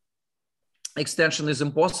life extension is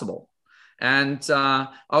impossible. And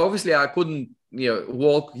obviously I couldn't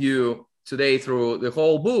walk you today through the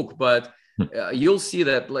whole book, but you'll see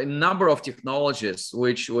that a number of technologies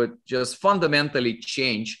which would just fundamentally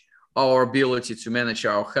change our ability to manage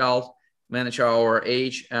our health, manage our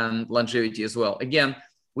age and longevity as well. Again,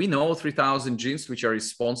 we know 3,000 genes which are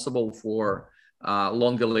responsible for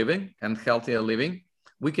longer living and healthier living.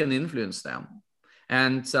 We can influence them.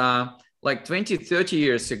 And like 20, 30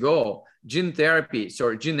 years ago, gene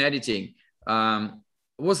editing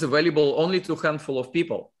was available only to a handful of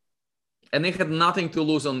people. And they had nothing to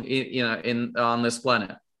lose on this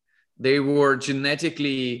planet. They were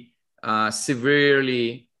genetically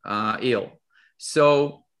severely ill.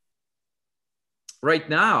 So right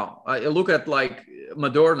now, I look at like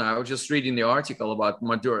Moderna. I was just reading the article about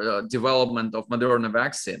development of Moderna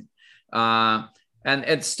vaccine. And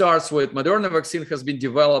it starts with Moderna vaccine has been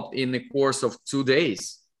developed in the course of 2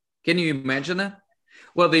 days. Can you imagine it?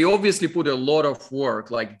 Well, they obviously put a lot of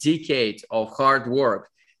work, like decade of hard work,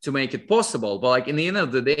 to make it possible. But like in the end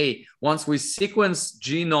of the day, once we sequence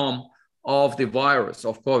genome of the virus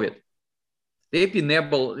of COVID, they've been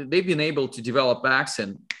able to develop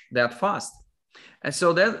vaccine that fast. And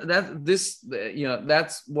so that's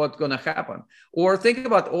what's going to happen. Or think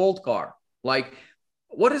about old car. Like,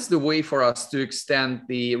 what is the way for us to extend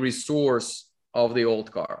the resource of the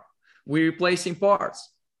old car? We're replacing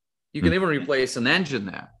parts. You can even replace an engine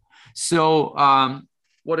there. So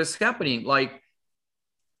what is happening, like,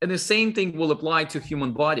 and the same thing will apply to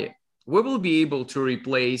human body. We will be able to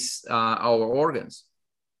replace our organs.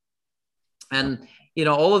 And,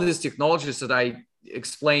 all of these technologies that I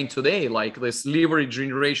explained today, like this liver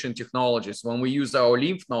regeneration technologies, when we use our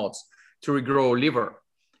lymph nodes to regrow liver,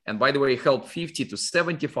 and by the way, help 50 to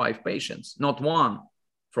 75 patients, not one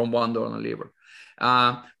from one donor liver,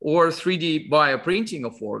 or 3D bioprinting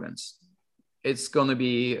of organs. It's going to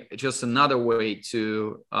be just another way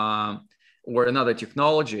to, or another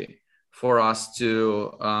technology for us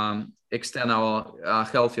to extend our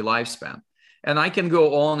healthy lifespan. And I can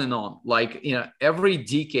go on and on, like, every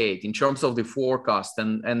decade in terms of the forecast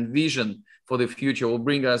and vision for the future will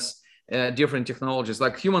bring us different technologies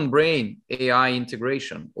like human brain AI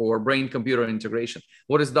integration or brain computer integration.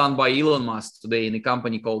 What is done by Elon Musk today in a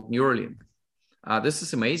company called Neuralink. This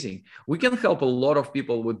is amazing. We can help a lot of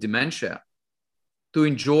people with dementia to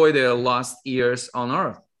enjoy their last years on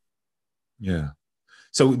Earth. Yeah.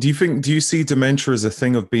 So do you see dementia as a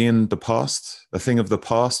thing of being the past, a thing of the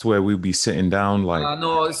past where we'll be sitting down like?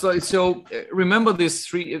 No, so remember these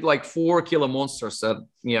 4 killer monsters that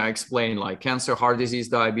I explained, like cancer, heart disease,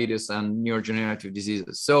 diabetes, and neurodegenerative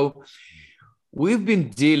diseases. So we've been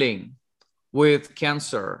dealing with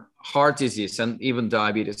cancer, heart disease, and even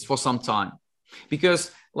diabetes for some time,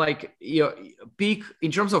 because like, you know, peak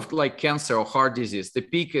in terms of like cancer or heart disease, the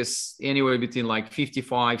peak is anywhere between like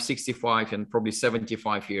 55, 65, and probably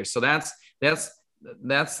 75 years. So that's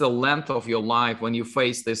the length of your life when you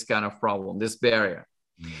face this kind of problem, this barrier.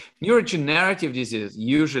 Neurodegenerative disease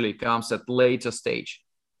usually comes at later stage.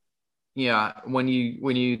 Yeah, when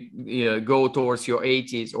you go towards your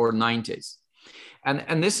 80s or 90s.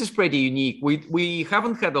 And this is pretty unique. We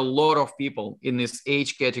haven't had a lot of people in this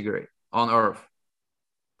age category on Earth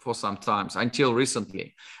for some times until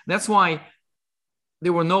recently. That's why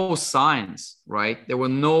there were no science, right? There were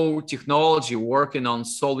no technology working on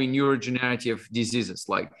solving neurodegenerative diseases.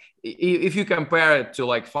 Like if you compare it to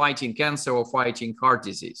like fighting cancer or fighting heart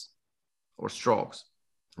disease or strokes,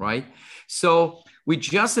 right? So we're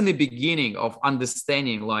just in the beginning of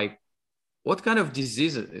understanding like what kind of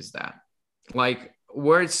disease is that? Like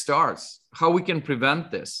where it starts, how we can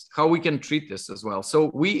prevent this, how we can treat this as well. So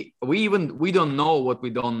we don't know what we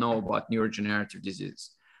don't know about neurodegenerative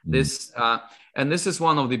disease. This is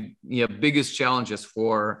one of the biggest challenges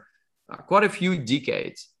for quite a few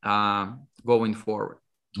decades going forward.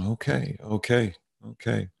 Okay.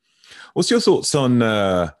 What's your thoughts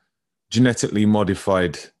on genetically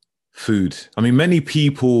modified food? I mean, many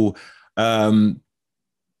people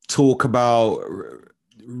talk about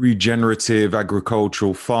regenerative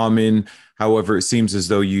agricultural farming. However, it seems as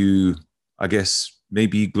though you, I guess,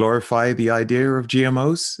 maybe glorify the idea of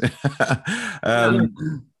GMOs.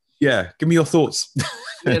 Yeah, give me your thoughts.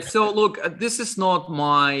 Yeah, so look, this is not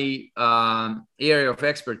my area of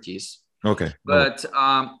expertise. Okay. But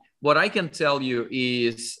what I can tell you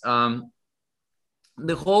is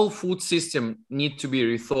the whole food system needs to be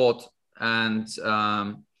rethought and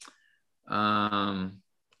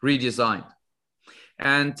redesigned.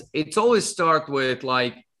 And it's always start with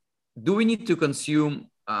like, do we need to consume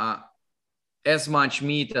as much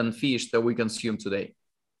meat and fish that we consume today?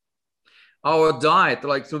 Our diet,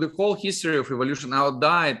 like through the whole history of evolution, our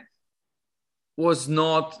diet was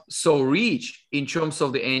not so rich in terms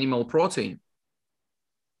of the animal protein,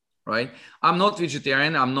 right? I'm not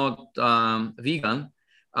vegetarian, I'm not vegan,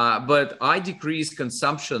 but I decreased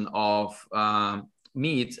consumption of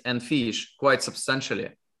meat and fish quite substantially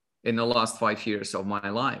in the last 5 years of my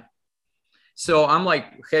life. So I'm like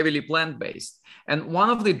heavily plant-based. And one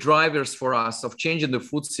of the drivers for us of changing the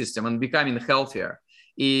food system and becoming healthier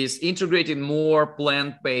is integrating more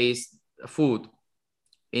plant-based food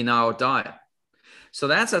in our diet. So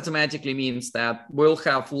that automatically means that we'll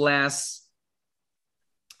have less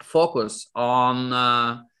focus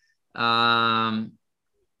on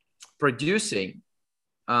producing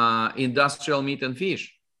industrial meat and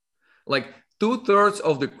fish. Like 2/3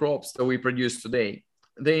 of the crops that we produce today,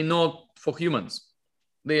 they're not for humans.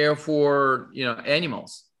 They are for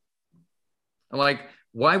animals. Like,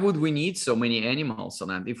 why would we need so many animals on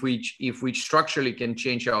that if we structurally can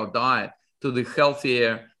change our diet to the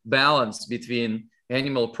healthier balance between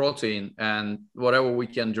animal protein and whatever we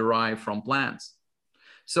can derive from plants?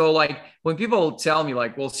 So like when people tell me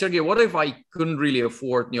like, well, Sergey, what if I couldn't really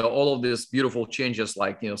afford all of these beautiful changes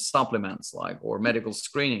like supplements like or medical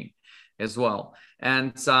screening as well?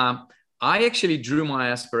 And I actually drew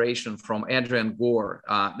my aspiration from Adrian Gore,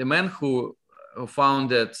 the man who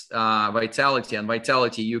founded Vitality and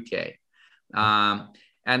Vitality UK.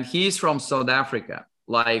 And he's from South Africa.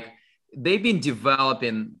 Like they've been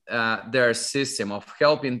developing their system of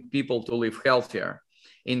helping people to live healthier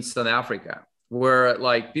in South Africa, where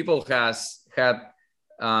like people had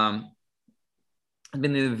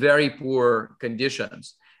been in very poor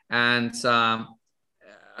conditions and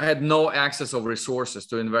had no access of resources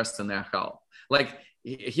to invest in their health. Like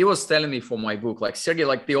he was telling me for my book, like, Sergey,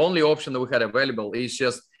 like the only option that we had available is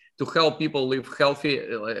just to help people live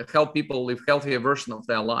healthier version of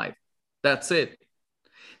their life. That's it.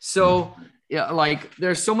 So yeah, like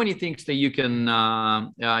there's so many things that you can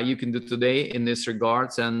do today in this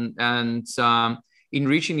regards, and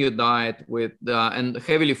enriching your diet with and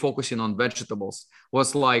heavily focusing on vegetables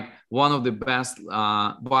was like one of the best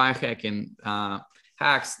biohacking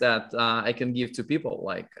hacks that I can give to people.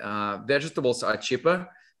 Like vegetables are cheaper,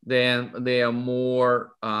 then they are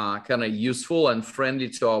more kind of useful and friendly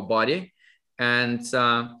to our body, and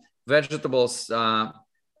vegetables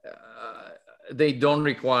they don't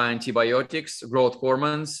require antibiotics, growth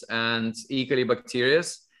hormones, and E. coli bacteria,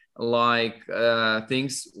 like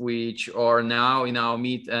things which are now in our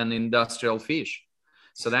meat and industrial fish.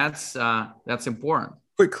 So that's important.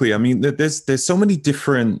 Quickly, I mean, there's so many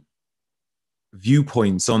different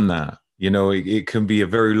viewpoints on that. It can be a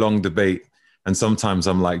very long debate, and sometimes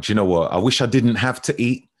I'm like, do you know what? I wish I didn't have to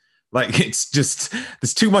eat. Like it's just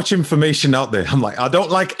there's too much information out there. I'm like, I don't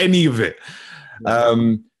like any of it.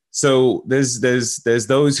 So there's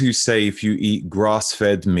those who say if you eat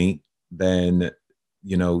grass-fed meat, then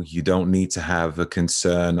you don't need to have a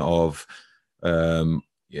concern of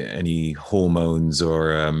any hormones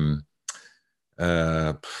or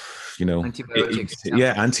uh, Antibiotics.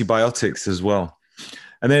 yeah, antibiotics as well.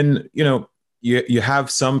 And then you have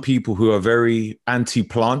some people who are very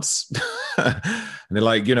anti-plants, and they're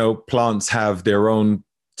like, plants have their own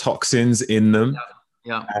toxins in them,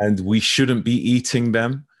 and we shouldn't be eating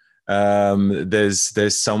them.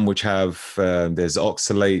 There's some which have there's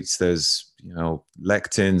oxalates, there's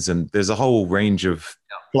lectins, and there's a whole range of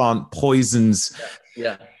plant poisons.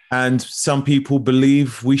 And some people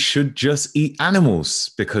believe we should just eat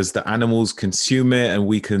animals because the animals consume it and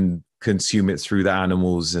we can consume it through the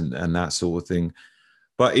animals and that sort of thing.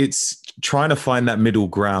 But it's trying to find that middle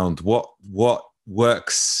ground. What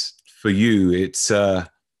works for you? It's so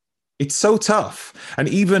tough. And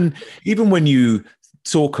even when you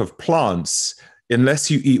talk of plants,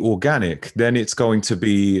 unless you eat organic, then it's going to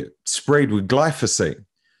be sprayed with glyphosate.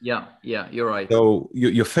 Yeah, you're right. So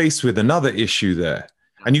you're faced with another issue there.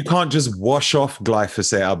 And you can't just wash off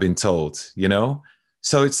glyphosate, I've been told,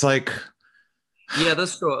 So it's like... Yeah,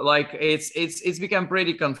 that's true. Like it's become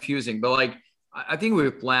pretty confusing, but like I think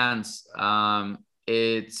with plants,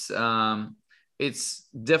 it's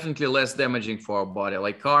definitely less damaging for our body.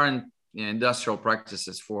 Like current industrial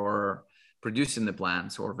practices for producing the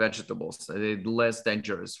plants or vegetables, they're less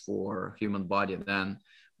dangerous for human body than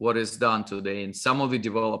what is done today in some of the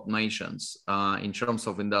developed nations in terms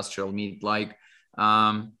of industrial meat. Like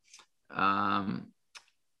 70%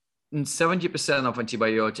 of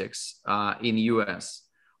antibiotics in US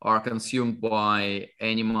are consumed by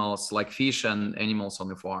animals like fish and animals on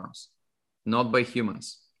the farms, not by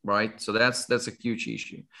humans, right? So that's a huge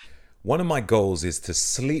issue. One of my goals is to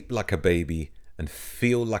sleep like a baby and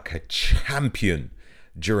feel like a champion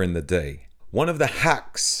during the day. One of the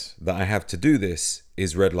hacks that I have to do this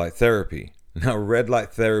is red light therapy. Now, red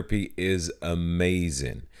light therapy is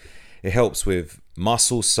amazing. It helps with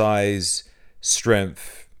muscle size,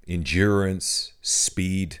 strength, endurance,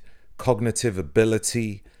 speed, cognitive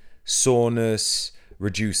ability, soreness,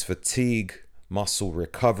 reduce fatigue, muscle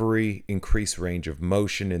recovery, increase range of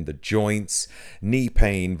motion in the joints, knee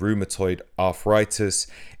pain, rheumatoid arthritis,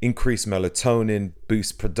 increase melatonin,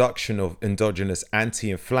 boost production of endogenous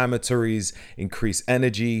anti-inflammatories, increase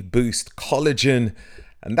energy, boost collagen.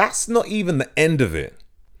 And that's not even the end of it.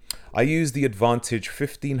 I use the Advantage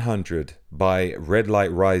 1500 by Red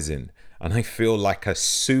Light Rising, and I feel like a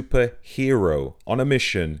superhero on a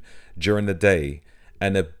mission during the day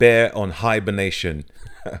and a bear on hibernation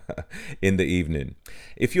in the evening.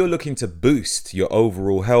 If you're looking to boost your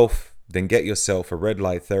overall health, then get yourself a red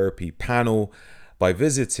light therapy panel by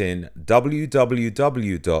visiting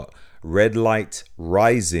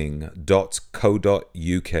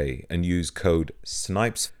www.redlightrising.co.uk and use code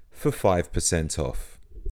SNIPES for 5% off.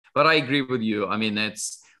 But I agree with you. I mean,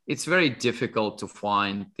 it's very difficult to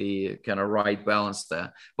find the kind of right balance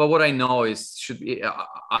there. But what I know is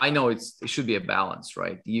it should be a balance,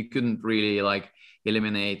 right? You couldn't really like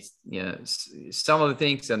eliminate some of the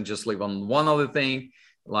things and just live on one other thing.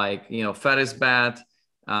 Like fat is bad,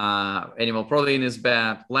 animal protein is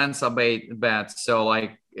bad, plants are bad. So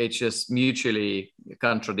like it's just mutually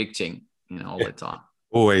contradicting, all the time.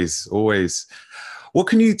 Always. What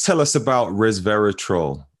can you tell us about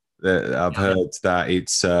resveratrol? I've heard that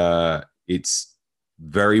it's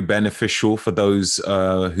very beneficial for those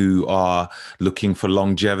who are looking for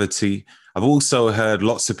longevity. I've also heard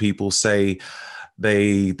lots of people say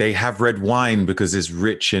they have red wine because it's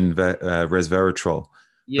rich in resveratrol.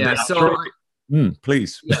 Yeah. So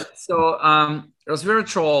please. Yeah. So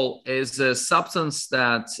resveratrol is a substance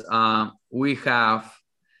that we have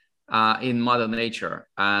in Mother Nature,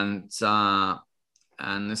 and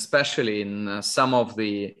especially in some of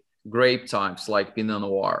the grape types like Pinot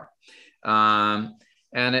Noir. And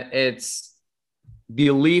it's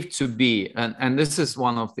believed to be, and this is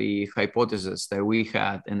one of the hypotheses that we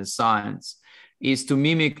had in the science, is to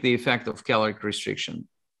mimic the effect of caloric restriction.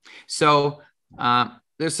 So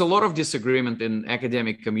there's a lot of disagreement in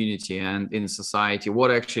academic community and in society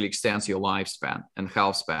what actually extends your lifespan and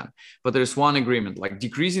health span. But there's one agreement, like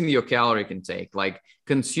decreasing your caloric intake, like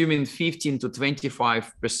consuming 15 to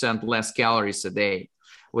 25% less calories a day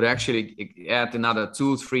would actually add another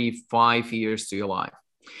 2, 3, 5 years to your life.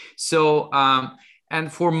 So, and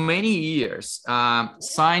for many years,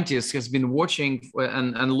 scientists has been watching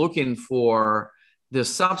and looking for the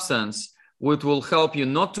substance which will help you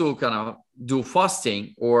not to kind of do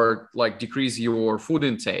fasting or like decrease your food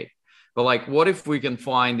intake, but like what if we can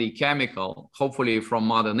find the chemical, hopefully from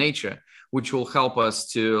Mother Nature, which will help us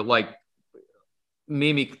to like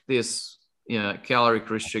mimic this caloric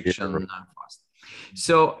restriction fast.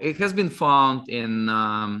 So it has been found in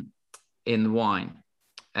wine.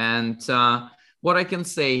 And what I can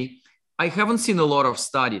say, I haven't seen a lot of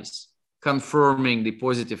studies confirming the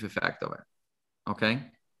positive effect of it. Okay.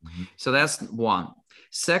 Mm-hmm. So that's one.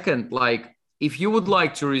 Second, like if you would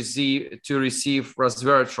like to receive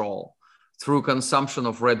resveratrol through consumption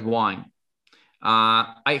of red wine,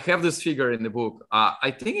 I have this figure in the book.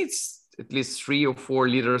 I think it's at least 3 or 4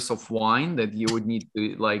 liters of wine that you would need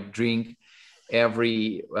to like drink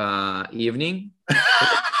every evening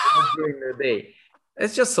during the day.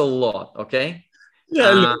 It's just a lot. Okay.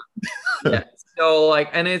 Yeah. Yeah. So like,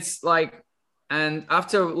 and it's like, and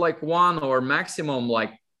after like 1 or maximum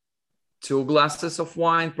like 2 glasses of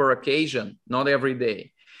wine per occasion, not every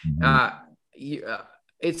day,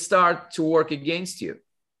 it starts to work against you,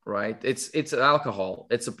 right? It's alcohol.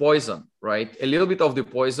 It's a poison, right? A little bit of the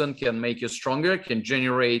poison can make you stronger, can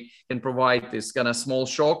provide this kind of small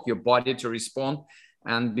shock, your body to respond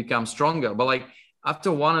and become stronger. But like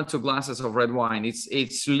after 1 or 2 glasses of red wine,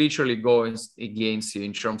 it's literally going against you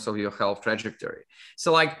in terms of your health trajectory.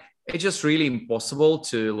 So like, it's just really impossible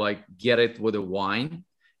to like get it with a wine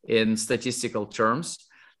in statistical terms.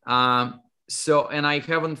 So, and I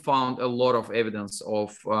haven't found a lot of evidence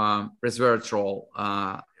of resveratrol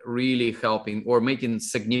really helping or making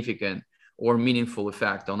significant or meaningful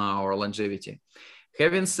effect on our longevity.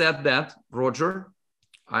 Having said that, Roger,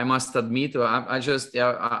 I must admit, I just,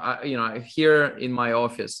 here in my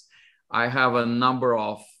office, I have a number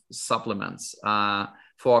of supplements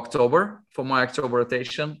for my October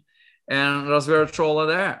rotation, and resveratrol are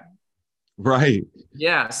there. Right.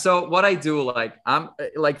 Yeah. So what I do, like I'm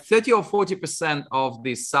like 30 or 40% of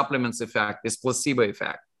the supplements effect is placebo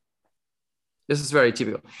effect. This is very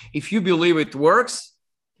typical. If you believe it works,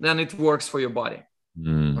 then it works for your body.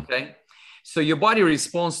 Okay. So your body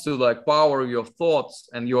responds to like power of your thoughts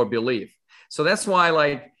and your belief. So that's why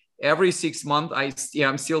like every 6 months,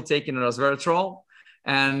 I'm still taking resveratrol,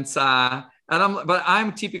 and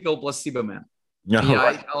I'm typical placebo man.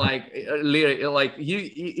 Yeah,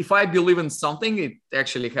 if I believe in something, it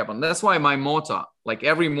actually happened. That's why my motto, like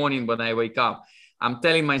every morning when I wake up, I'm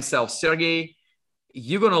telling myself, Sergey,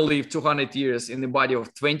 you're gonna live 200 years in the body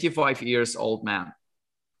of 25 years old man.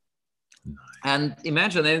 And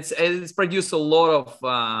imagine it's produced a lot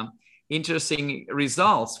of interesting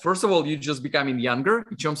results. First of all, you're just becoming younger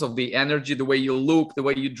in terms of the energy, the way you look, the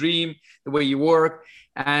way you dream, the way you work,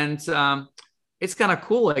 and it's kind of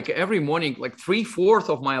cool. Like every morning, like 3/4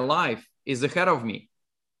 of my life is ahead of me.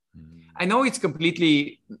 I know it's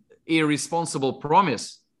completely irresponsible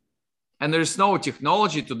promise, and there's no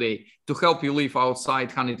technology today to help you live outside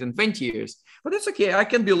 120 years, but it's okay. I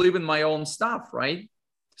can believe in my own stuff, right?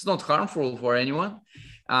 It's not harmful for anyone.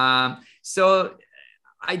 So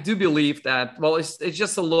I do believe that, well, it's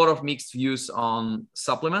just a lot of mixed views on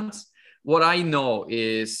supplements. What I know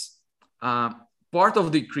is part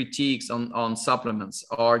of the critiques on supplements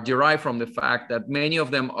are derived from the fact that many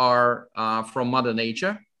of them are from Mother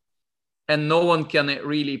Nature, and no one can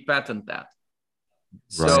really patent that.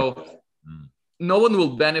 Right. So no one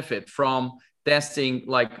will benefit from testing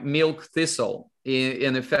like milk thistle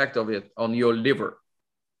in effect of it on your liver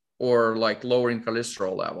or like lowering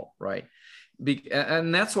cholesterol level, right?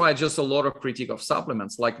 And that's why just a lot of critique of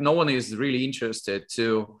supplements. Like no one is really interested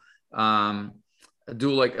to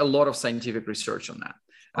do like a lot of scientific research on that.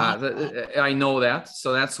 I know that.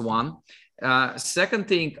 So that's one. Second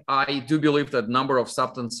thing, I do believe that number of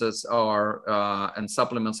substances and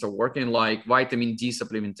supplements are working, like vitamin D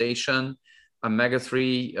supplementation,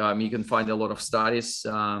 omega-3. You can find a lot of studies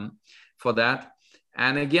for that.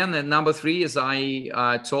 And again, number 3 is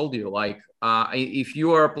I told you, like if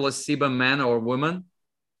you are a placebo man or woman,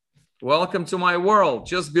 welcome to my world.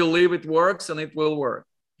 Just believe it works and it will work.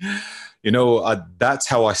 You know, that's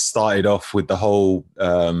how I started off with the whole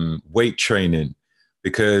weight training,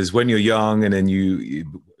 because when you're young and then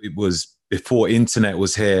it was before internet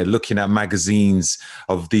was here, looking at magazines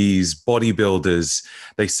of these bodybuilders,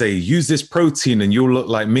 they say, use this protein and you'll look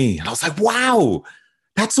like me. And I was like, wow,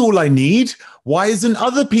 that's all I need. Why isn't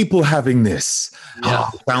other people having this? Yeah.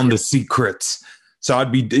 Oh, I found the secret. So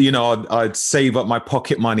I'd save up my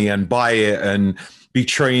pocket money and buy it and be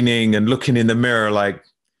training and looking in the mirror like,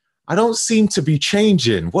 I don't seem to be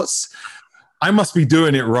changing. I must be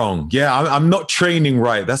doing it wrong. Yeah, I'm not training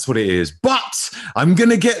right. That's what it is. But I'm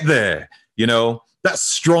going to get there. You know, that's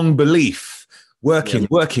strong belief. Working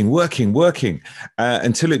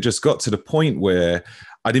until it just got to the point where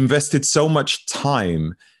I'd invested so much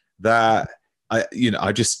time that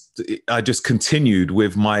I just continued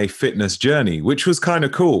with my fitness journey, which was kind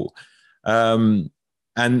of cool.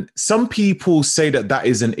 And some people say that that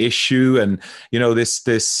is an issue, and this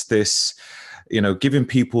giving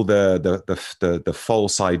people the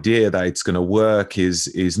false idea that it's going to work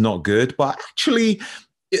is not good. But actually,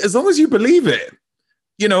 as long as you believe it,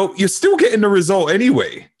 you're still getting the result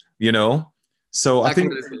anyway. So I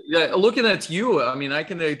think, looking at you, I mean,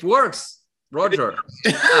 it works. Roger.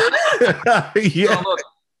 Yeah. So look,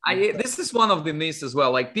 this is one of the myths as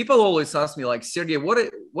well. Like, people always ask me, like, Sergey,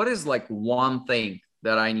 what is like one thing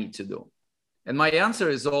that I need to do? And my answer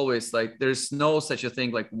is always like, there's no such a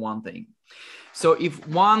thing like one thing. So if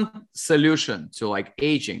one solution to like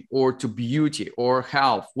aging or to beauty or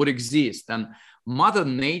health would exist, then Mother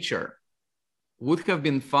Nature would have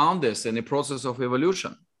been found this in the process of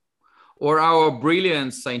evolution. Or our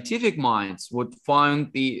brilliant scientific minds would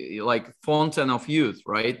find the like fountain of youth,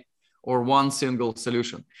 right? Or one single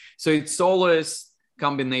solution. So it's always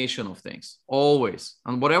combination of things, always.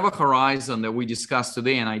 On whatever horizon that we discuss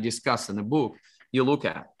today, and I discuss in the book, you look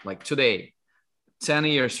at like today, 10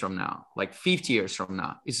 years from now, like 50 years from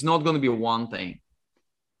now, it's not going to be one thing.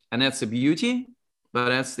 And that's the beauty, but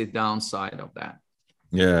that's the downside of that.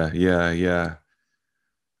 Yeah.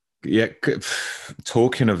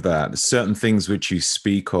 Talking of that, certain things which you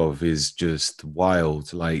speak of is just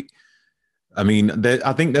wild. Like, I mean,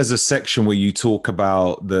 I think there's a section where you talk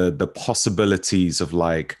about the possibilities of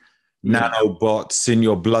like nanobots in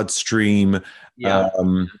your bloodstream,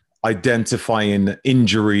 identifying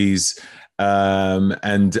injuries,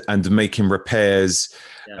 and making repairs,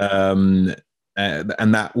 and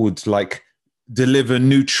that would like deliver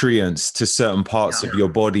nutrients to certain parts of your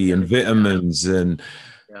body and vitamins and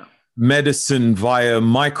medicine via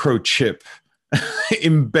microchip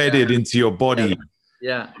embedded into your body.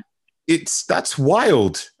 That's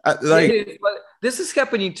wild. But this is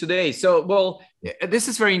happening today. So, well, this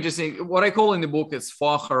is very interesting. What I call in the book is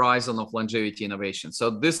far horizon of longevity innovation. So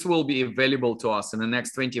this will be available to us in the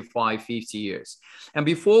next 25, 50 years. And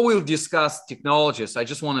before we'll discuss technologies, I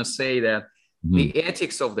just want to say that the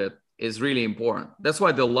ethics of that is really important. That's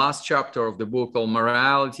why the last chapter of the book called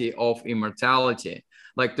Morality of Immortality.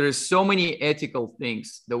 Like, there's so many ethical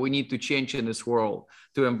things that we need to change in this world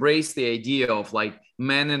to embrace the idea of like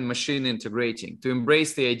man and machine integrating, to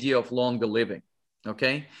embrace the idea of longer living.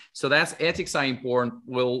 Okay, so that's ethics are important.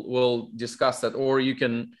 We'll discuss that, or you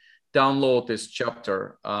can download this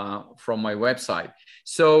chapter from my website.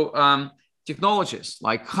 So technologies,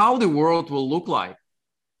 like how the world will look like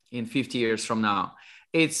in 50 years from now,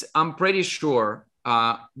 I'm pretty sure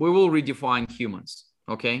we will redefine humans.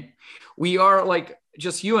 Okay, we are like,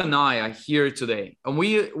 just you and I are here today, and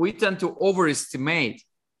we tend to overestimate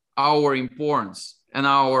our importance and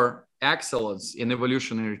our excellence in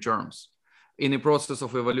evolutionary terms, in the process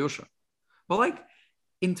of evolution. But like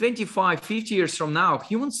in 25, 50 years from now,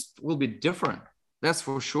 humans will be different. That's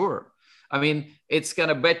for sure. I mean, it's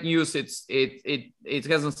kind of bad news. It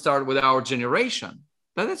hasn't started with our generation,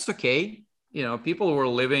 but that's okay. People were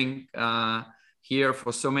living here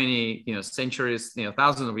for so many, centuries,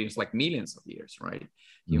 thousands of years, like millions of years, right?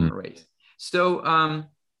 Human race. So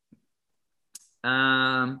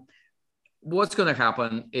what's going to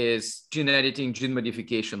happen is gene editing, gene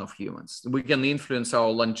modification of humans. We can influence our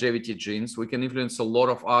longevity genes. We can influence a lot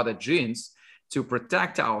of other genes to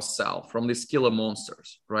protect ourselves from these killer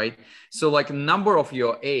monsters, right? So like a number of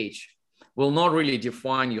your age will not really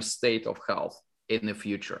define your state of health in the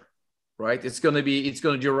future. Right? It's going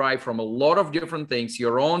to derive from a lot of different things,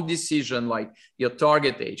 your own decision, like your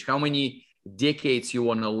target age, how many decades you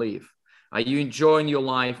want to live. Are you enjoying your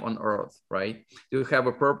life on Earth, right? Do you have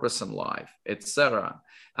a purpose in life, etc.?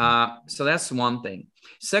 So that's one thing.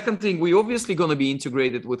 Second thing, we obviously going to be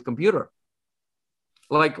integrated with computer.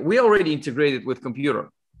 Like we already integrated with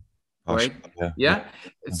computer, right? Yeah.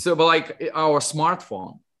 So, but like our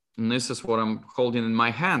smartphone, and this is what I'm holding in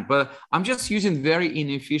my hand, but I'm just using very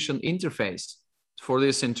inefficient interface for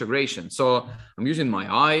this integration. So I'm using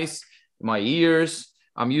my eyes, my ears,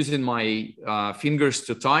 I'm using my fingers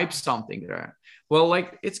to type something there. Well,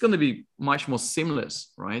 like it's going to be much more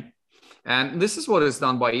seamless, right? And this is what is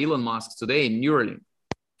done by Elon Musk today in Neuralink,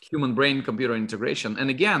 human brain computer integration. And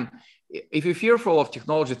again, if you're fearful of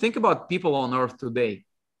technology, think about people on Earth today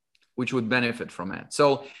which would benefit from it.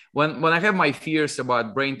 So when I have my fears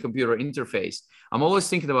about brain-computer interface, I'm always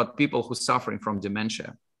thinking about people who are suffering from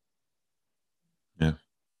dementia. Yeah.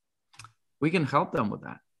 We can help them with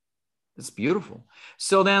that. It's beautiful.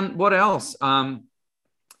 So then what else?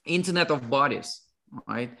 Internet of bodies.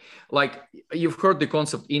 right? Like you've heard the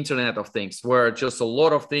concept Internet of Things, where just a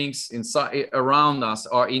lot of things inside around us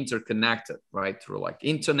are interconnected, right? Through like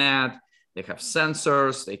internet, they have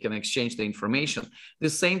sensors, they can exchange the information. The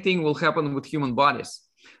same thing will happen with human bodies.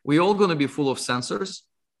 We're all going to be full of sensors,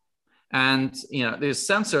 and these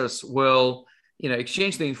sensors will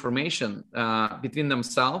exchange the information between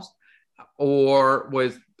themselves, or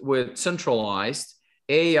with centralized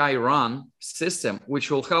AI run system, which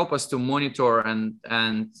will help us to monitor and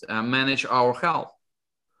manage our health.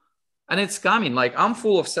 And it's coming. Like I'm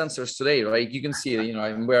full of sensors today, right? You can see,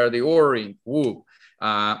 I wear the Oura Ring, Whoop,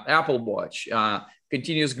 Apple Watch,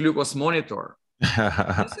 continuous glucose monitor.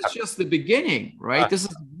 This is just the beginning, right? This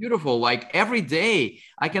is beautiful. Like every day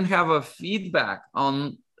I can have a feedback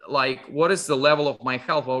on like what is the level of my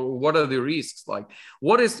health, or what are the risks, like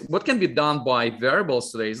what can be done by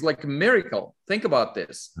wearables today is like a miracle. Think about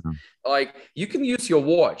this. Like you can use your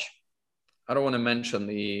watch. I don't want to mention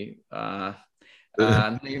the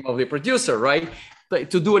name of the producer, right?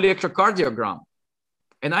 To do electrocardiogram.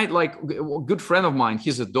 And I like a good friend of mine,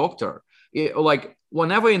 he's a doctor. Like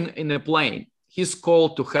whenever in a plane, he's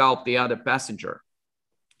called to help the other passenger.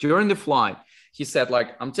 During the flight, he said,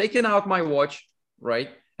 like, I'm taking out my watch, right?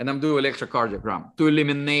 And I'm doing electrocardiogram to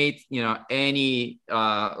eliminate, any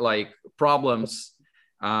like problems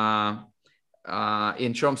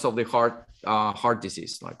in terms of the heart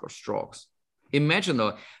disease, like, or strokes. Imagine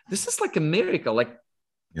though, this is like a miracle. Like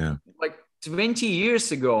 20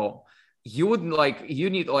 years ago, you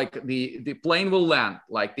need the plane will land,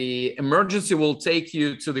 like the emergency will take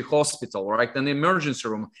you to the hospital, right? And the emergency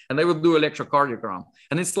room, and they will do electrocardiogram.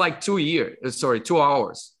 And it's like 2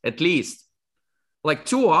 hours at least. Like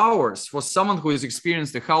 2 hours for someone who has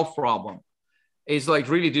experienced a health problem is like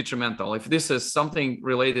really detrimental. If this is something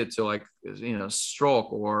related to like,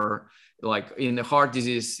 stroke or like in the heart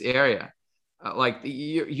disease area, like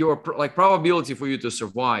your like probability for you to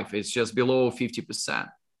survive is just below 50%.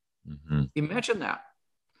 Imagine that.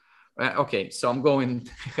 Okay, so I'm going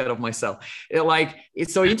ahead of myself.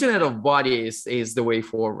 So Internet of Bodies is the way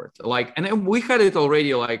forward. Like, and then we had it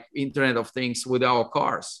already, like Internet of Things with our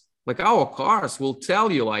cars. Like our cars will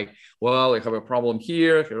tell you like, well, I have a problem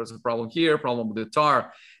here, here's a problem here, problem with the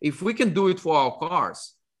tire. If we can do it for our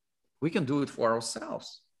cars, we can do it for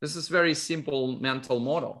ourselves. This is very simple mental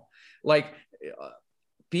model. Like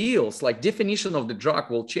pills, like definition of the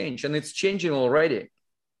drug will change, and it's changing already.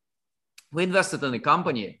 We invested in a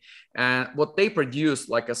company, and what they produce,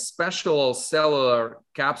 like a special cellular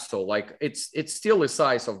capsule, like it's still the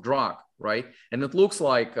size of drug, right? And it looks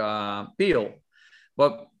like a pill,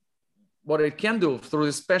 but what it can do through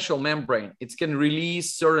the special membrane, it can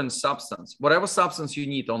release certain substance, whatever substance you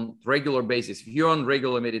need on regular basis. If you're on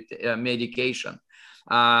regular medication,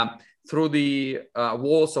 through the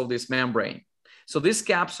walls of this membrane. So this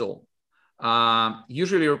capsule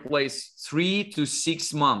usually replaces 3 to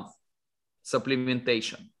 6 months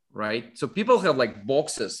supplementation, right? So people have like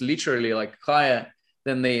boxes literally like higher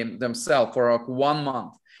than they themselves for like 1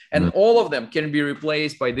 month. And all of them can be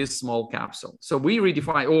replaced by this small capsule. So we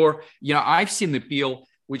redefine, or, I've seen the pill,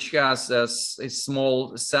 which has a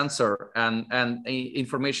small sensor and a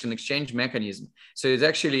information exchange mechanism. So it's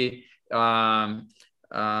actually,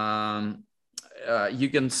 you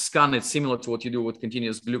can scan it similar to what you do with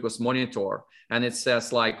continuous glucose monitor. And it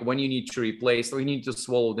says like when you need to replace, or you need to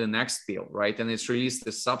swallow the next pill, right? And it's released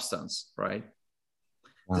the substance, right?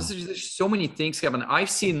 Wow. There's so many things happen. I've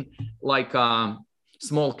seen like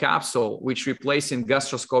small capsule, which replacing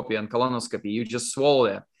gastroscopy and colonoscopy. You just swallow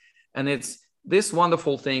it. And it's this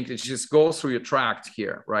wonderful thing that just goes through your tract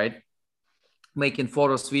here, right? Making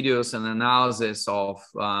photos, videos, and analysis of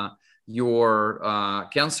your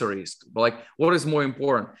cancer risk. But like, what is more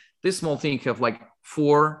important? This small thing have like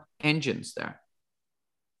 4 engines there.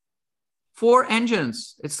 4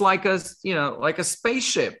 engines. It's like like a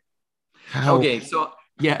spaceship. How? Okay, so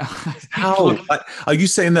yeah. How? Are you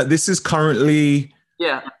saying that this is currently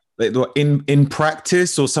in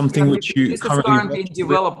practice, or something which you currently in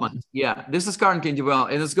development? Yeah, this is currently in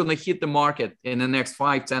development, and it's going to hit the market in the next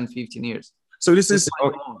 5, 10, 15 years. So this is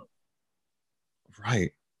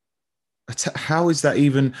right. How is that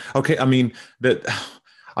even okay? I mean,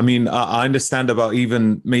 I understand about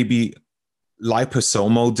even maybe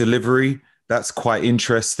liposomal delivery. That's quite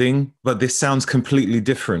interesting, but this sounds completely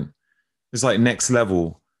different. It's like next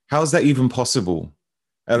level. How is that even possible?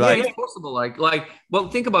 It's possible. Well,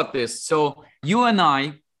 think about this. So you and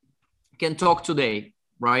I can talk today,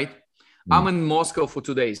 right? I'm in Moscow for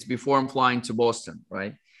 2 days before I'm flying to Boston,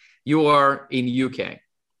 right? You are in UK.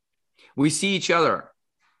 We see each other.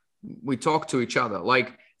 We talk to each other.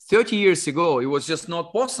 Like 30 years ago, it was just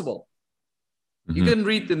not possible. You can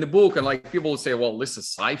read in the book and like people will say, well, this is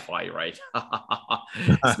sci-fi, right?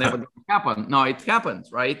 It's never going to happen. No, it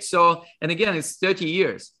happens, right? So, and again, it's 30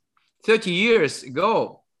 years. 30 years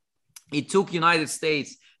ago, it took United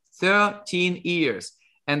States 13 years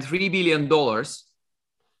and $3 billion,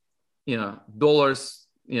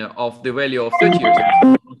 of the value of 30 years.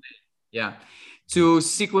 Yeah. To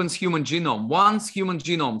sequence human genome, once human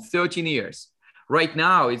genome, 13 years. Right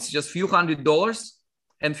now, it's just few $100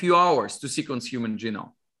 and few hours to sequence human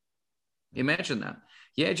genome. Imagine that.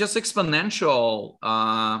 Yeah, just exponential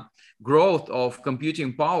growth of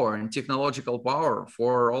computing power and technological power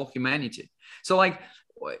for all humanity. So like,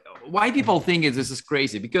 why people think this is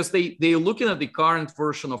crazy? Because they're looking at the current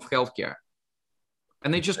version of healthcare.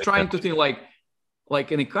 And they're just trying to think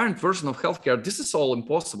like in the current version of healthcare, this is all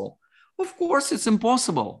impossible. Of course, it's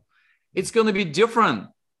impossible. It's going to be different.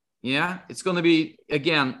 Yeah, it's going to be,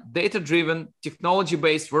 again, data-driven,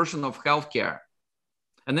 technology-based version of healthcare.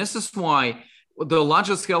 And this is why the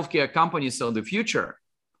largest healthcare companies of the future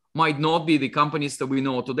might not be the companies that we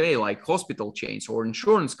know today, like hospital chains or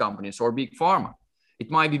insurance companies or big pharma.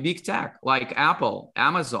 It might be big tech, like Apple,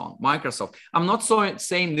 Amazon, Microsoft. I'm not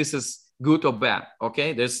saying this is good or bad,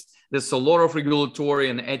 okay? There's a lot of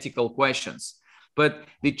regulatory and ethical questions. But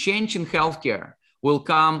the change in healthcare will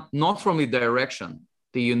come not from the direction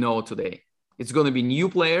that you know today. It's going to be new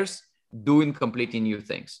players doing completely new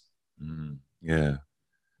things. Yeah,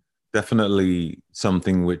 definitely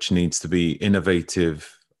something which needs to be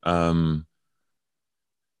innovative. I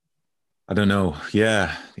don't know.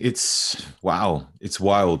 Yeah, it's wow. It's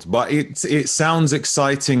wild, but it sounds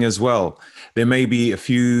exciting as well. There may be a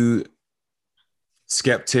few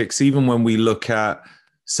skeptics, even when we look at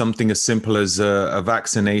something as simple as a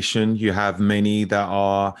vaccination. You have many that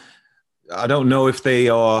are, I don't know if they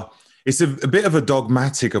are, it's a bit of a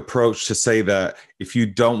dogmatic approach to say that if you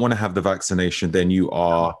don't want to have the vaccination, then you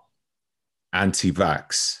are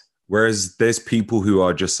anti-vax. Whereas there's people who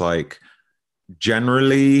are just like,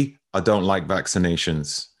 generally, I don't like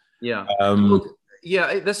vaccinations. Yeah.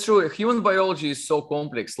 Yeah, that's true. Human biology is so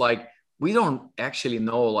complex. Like we don't actually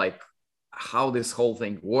know like how this whole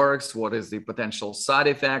thing works, what is the potential side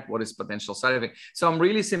effect, So I'm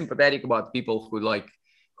really sympathetic about people who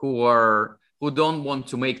don't want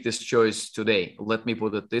to make this choice today. Let me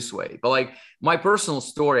put it this way. But like my personal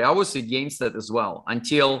story, I was against that as well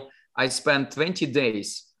until I spent 20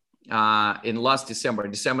 days in last December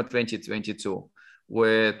 2022,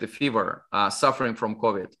 with the fever, suffering from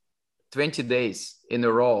COVID, 20 days in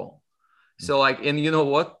a row. So like, and you know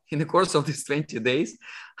what? In the course of these 20 days,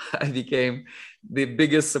 I became the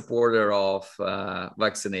biggest supporter of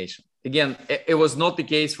vaccination. Again, it was not the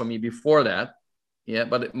case for me before that. Yeah,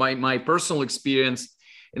 but my personal experience,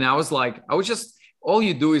 and I was just, all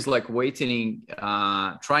you do is like waiting,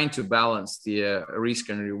 trying to balance the risk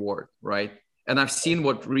and reward, right? And I've seen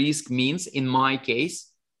what risk means in my case.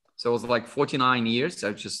 So it was like 49 years.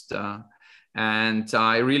 And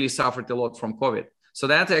I really suffered a lot from COVID. So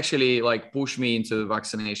that actually like pushed me into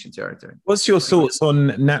vaccination territory. What's your thoughts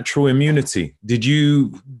on natural immunity? Do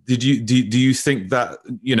you think that,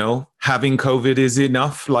 having COVID is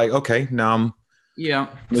enough? Like, okay, now I'm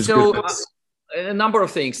So a number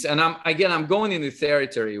of things. And I'm going in the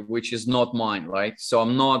territory, which is not mine, right? So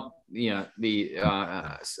I'm not, the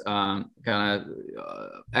kind of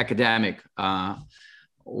academic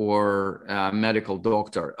or medical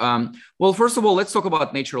doctor. Well, first of all, let's talk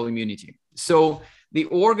about natural immunity. So the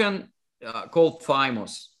organ called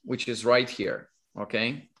thymus, which is right here,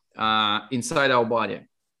 okay, inside our body,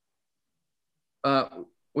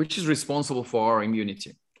 which is responsible for our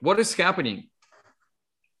immunity. What is happening?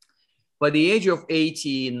 By the age of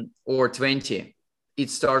 18 or 20, it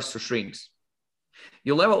starts to shrink.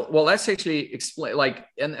 Your level, well, let's actually explain, like,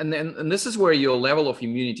 and this is where your level of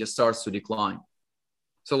immunity starts to decline.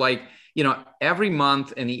 So like, every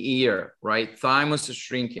month and a year, right, thymus is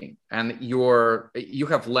shrinking and you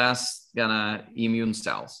have less immune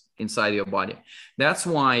cells inside your body. That's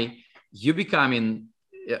why you becoming,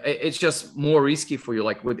 it's just more risky for you,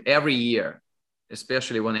 like with every year,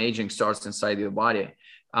 especially when aging starts inside your body.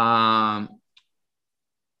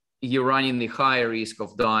 You're running the higher risk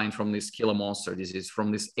of dying from this killer monster disease,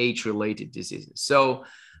 from this age-related diseases. So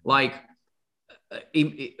like,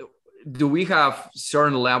 do we have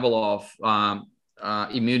certain level of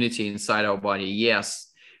immunity inside our body?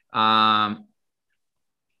 Yes.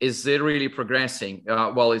 Is it really progressing?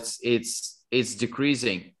 Well, it's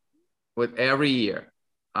decreasing with every year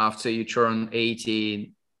after you turn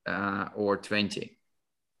 18 or 20.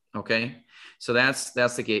 Okay. So that's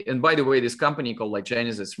the case. And by the way, this company called like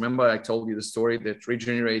Genesis, remember I told you the story that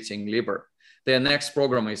regenerating liver, their next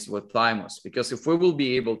program is with thymus, because if we will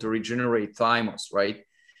be able to regenerate thymus, right,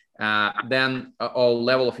 then our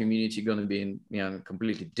level of immunity going to be in a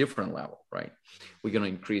completely different level, right? We're going to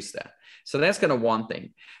increase that. So that's kind of one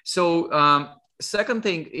thing. So second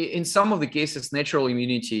thing, in some of the cases, natural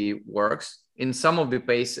immunity works. In some of the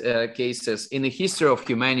cases, in the history of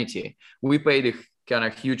humanity, we paid a kind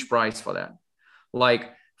of huge price for that.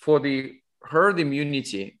 Like for the herd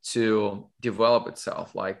immunity to develop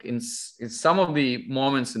itself, like in some of the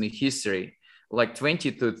moments in the history, like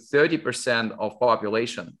 20 to 30% of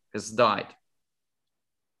population has died.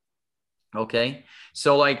 Okay.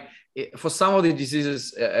 So like for some of the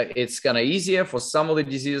diseases, it's kind of easier. For some of the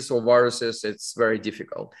diseases or viruses, it's very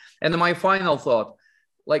difficult. And my final thought,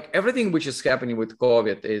 like everything which is happening with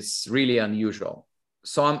COVID is really unusual.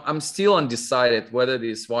 So I'm still undecided whether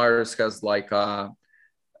this virus has like a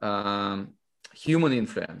human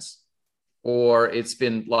influence or it's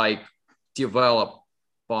been like developed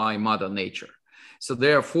by Mother Nature. So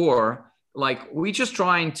therefore, like we're just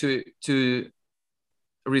trying to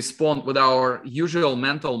respond with our usual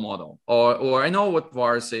mental model, or I know what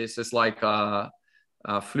virus is. It's like a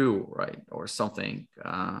flu, right, or something.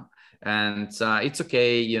 And it's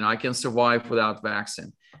okay, I can survive without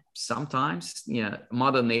vaccine. Sometimes,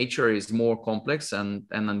 Mother Nature is more complex and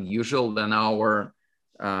unusual than our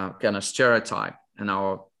kind of stereotype and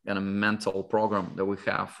our kind of mental program that we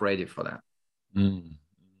have ready for that. Mm.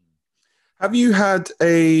 Have you had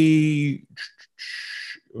a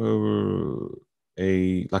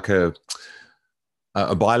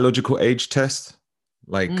biological age test?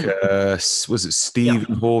 Like, was it Steve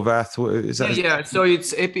Horvath? What is that? Yeah. So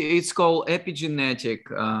it's called epigenetic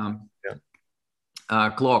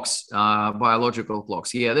clocks, biological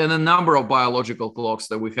clocks. Yeah, there are a number of biological clocks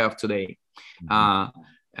that we have today. So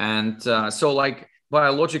like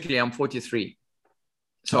biologically, I'm 43.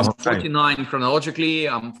 So I'm 49 chronologically,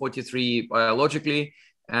 I'm 43 biologically.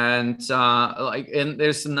 And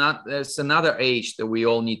there's another age that we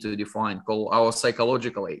all need to define called our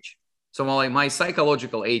psychological age. So like my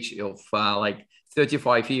psychological age of like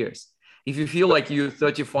 35 years. If you feel like you're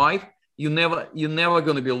 35, you're never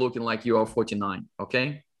going to be looking like you are 49.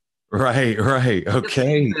 Okay. Right.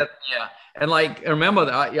 Okay. Yeah. And like, remember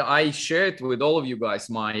that I shared with all of you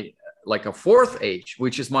guys my like a fourth age,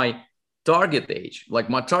 which is my target age.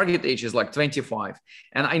 Like my target age is like 25.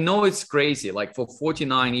 And I know it's crazy, like for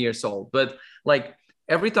 49 years old, but like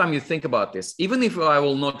every time you think about this, even if I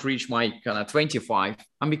will not reach my kind of 25,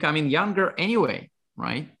 I'm becoming younger anyway,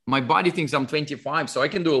 right? My body thinks I'm 25, so I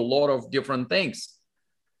can do a lot of different things.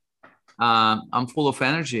 I'm full of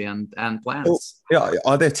energy and plans. Yeah.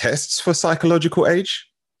 Are there tests for psychological age?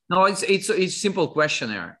 No, it's simple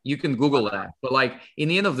questionnaire. You can Google that. But like in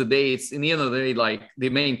the end of the day, like the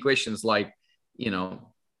main question is like, when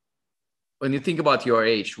you think about your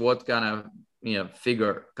age, what kind of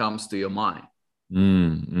figure comes to your mind?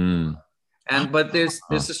 But there's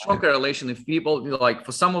a strong correlation. If people like,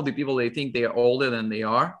 for some of the people, they think they are older than they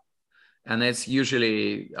are, and it's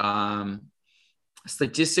usually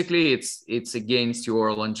statistically it's against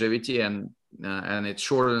your longevity and it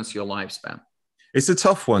shortens your lifespan. It's a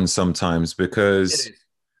tough one sometimes because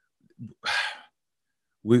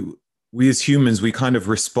we as humans, we kind of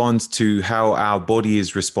respond to how our body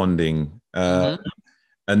is responding. And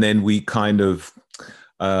then we kind of,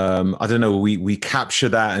 I don't know, we capture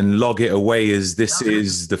that and log it away as this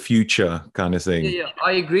is the future kind of thing. Yeah,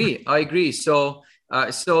 I agree. So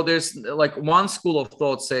there's like one school of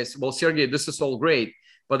thought says, well, Sergey, this is all great,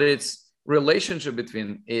 but its relationship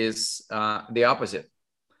between is the opposite.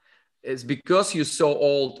 It's because you're so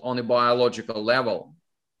old on a biological level,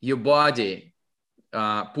 your body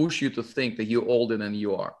push you to think that you're older than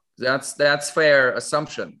you are. That's fair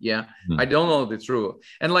assumption. Yeah. I don't know the truth.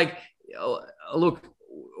 And like, look,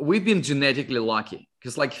 we've been genetically lucky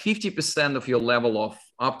because like 50% of your level of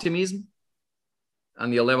optimism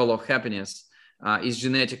and your level of happiness is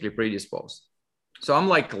genetically predisposed. So I'm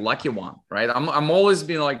like lucky one, right? I'm always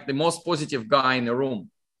been like the most positive guy in the room.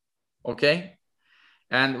 Okay.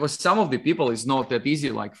 And with some of the people, it's not that easy,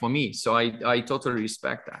 like for me. So I totally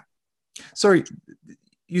respect that. Sorry,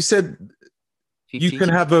 you said 15? You can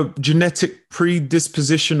have a genetic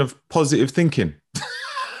predisposition of positive thinking.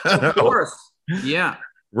 Of course. Yeah.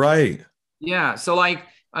 Right. Yeah. So like,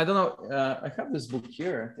 I don't know. I have this book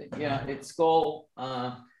here. I think. Yeah. It's called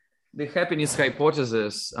The Happiness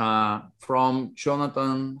Hypothesis from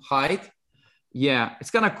Jonathan Haidt. Yeah.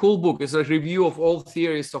 It's kind of cool book. It's a review of all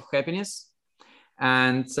theories of happiness.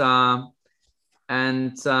 And one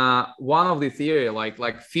of the theory, like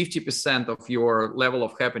 50% of your level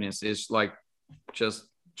of happiness is like just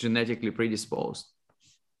genetically predisposed.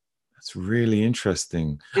 That's really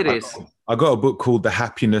interesting. It is. I got a book called The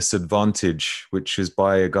Happiness Advantage, which is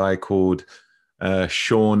by a guy called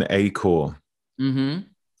Sean Acor.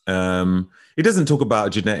 Mm-hmm. He doesn't talk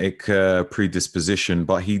about genetic predisposition,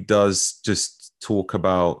 but he does just talk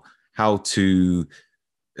about how to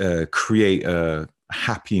create a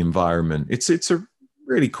happy environment. It's a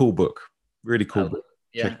really cool book. Really cool book.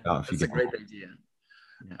 Check Yeah, it out if you that's a get great idea.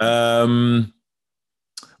 Yeah. it.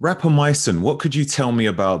 Rapamycin. What could you tell me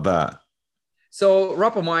about that? So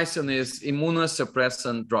rapamycin is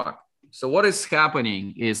immunosuppressant drug. So what is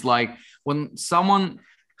happening is like when someone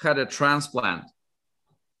had a transplant.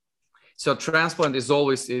 So transplant is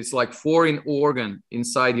always, it's like foreign organ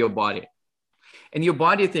inside your body. And your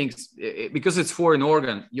body thinks, because it's foreign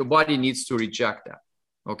organ, your body needs to reject that.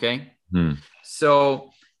 Okay. Hmm. So,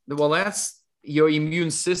 well, that's your immune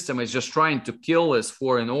system is just trying to kill this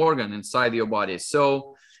foreign organ inside your body.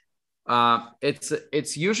 So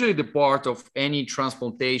it's usually the part of any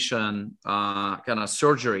transplantation kind of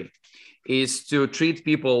surgery is to treat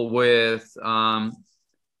people with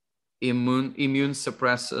immune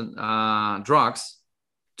suppressant drugs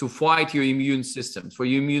to fight your immune system, for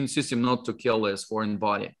your immune system not to kill this foreign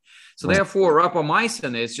body. So Right. therefore,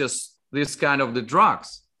 rapamycin is just this kind of the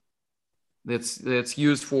drugs that's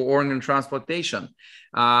used for organ transplantation.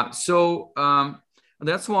 That's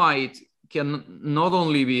why it can not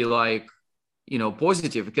only be like,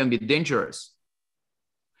 positive, it can be dangerous.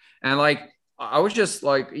 And like, I was just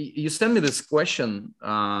like, you sent me this question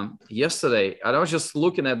yesterday, and I was just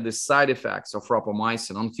looking at the side effects of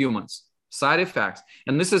rapamycin on humans. Side effects,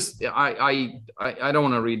 and this is I don't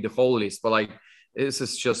want to read the whole list, but like this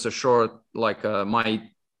is just a short like my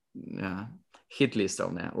hit list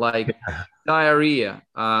on that. Like diarrhea,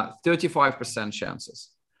 35%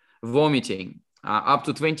 chances, vomiting, up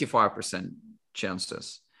to 25%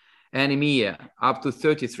 chances, anemia, up to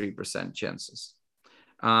 33% chances.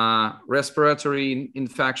 Respiratory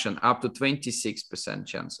infection, up to 26%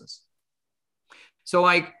 chances. So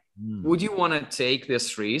like, would you want to take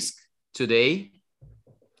this risk today?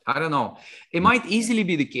 I don't know. It might easily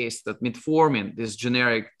be the case that metformin, this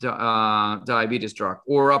generic diabetes drug,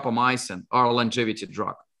 or rapamycin are a longevity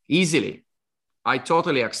drug. Easily. I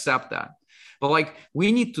totally accept that. But like,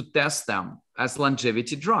 we need to test them as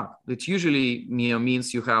longevity drug. That usually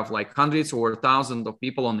means you have like hundreds or thousands of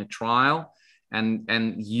people on the trial, and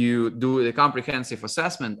you do the comprehensive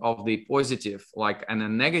assessment of the positive and the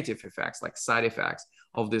negative effects, like side effects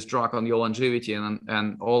of this drug on your longevity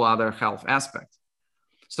and all other health aspects.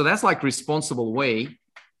 So that's like responsible way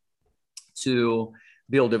to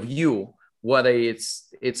build a view whether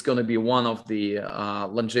it's going to be one of the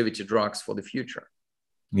longevity drugs for the future.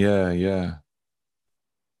 Yeah.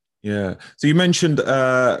 So you mentioned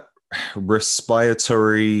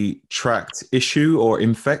respiratory tract issue or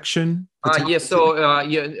infection. Yes. So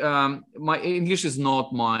my English is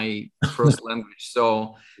not my first language,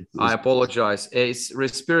 so I apologize. It's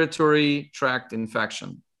respiratory tract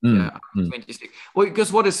infection. Yeah, 26. Well,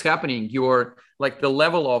 because what is happening? Your like the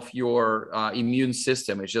level of your immune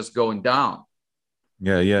system is just going down.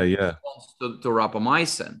 Yeah. To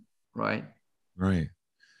rapamycin, right? Right.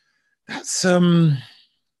 That's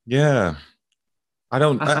yeah. I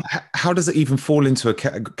don't. How does it even fall into a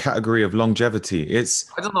category of longevity?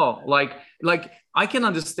 I don't know. Like I can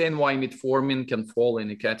understand why metformin can fall in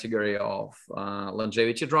the category of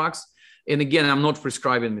longevity drugs. And again, I'm not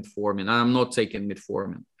prescribing metformin. I'm not taking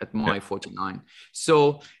metformin at my 49.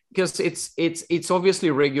 So because it's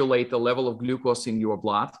obviously regulate the level of glucose in your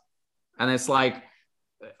blood, and it's like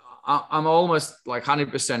I'm almost like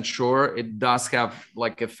 100% sure it does have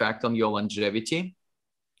like effect on your longevity.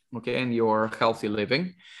 Okay, and your healthy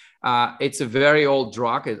living. It's a very old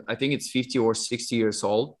drug. I think it's 50 or 60 years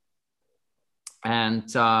old. And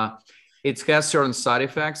it has certain side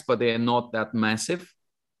effects, but they are not that massive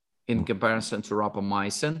in comparison to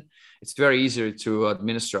rapamycin. It's very easy to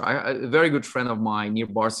administer. A very good friend of mine near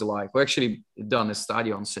Barzilai, who actually done a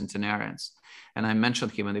study on centenarians. And I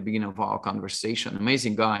mentioned him in the beginning of our conversation.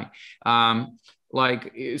 Amazing guy.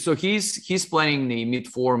 So he's planning the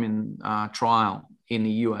metformin trial in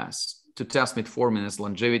the US to test metformin as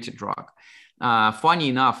longevity drug. Funny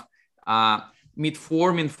enough,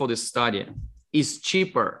 metformin for the study is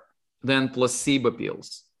cheaper than placebo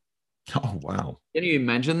pills. Oh, wow. Can you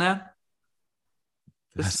imagine that?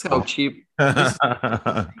 This is how cheap.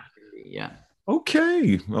 Yeah.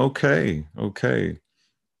 Okay.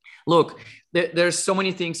 Look, there's so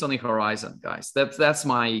many things on the horizon, guys. That's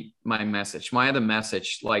my message. My other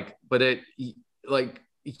message,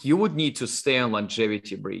 you would need to stay on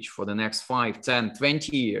longevity bridge for the next 5, 10,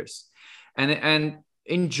 20 years. And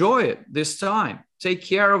enjoy it this time. Take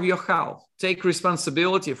care of your health. Take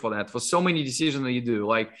responsibility for that, for so many decisions that you do.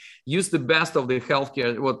 Like, use the best of the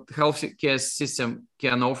healthcare, what healthcare system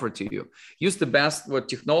can offer to you. Use the best what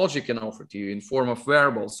technology can offer to you in form of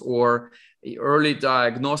wearables or early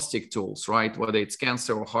diagnostic tools, right? Whether it's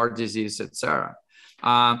cancer or heart disease, etc.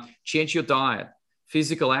 Change your diet,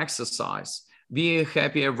 physical exercise, be a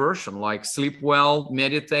happier version, like sleep well,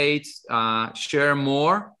 meditate, share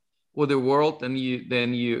more with the world, then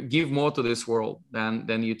you give more to this world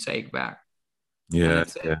than you take back. Yeah,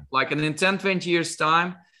 like, and in 10, 20 years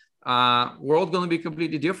time, world going to be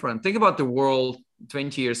completely different. Think about the world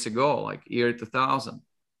 20 years ago, like year 2000.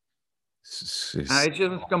 It's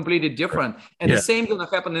just completely different, and the same going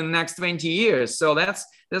to happen in the next 20 years. So that's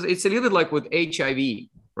it's a little bit like with HIV,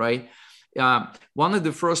 right? One of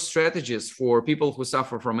the first strategies for people who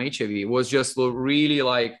suffer from HIV was just to really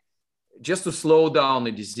just to slow down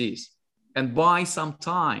the disease and buy some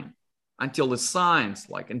time until the science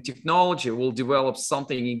and technology will develop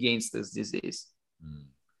something against this disease.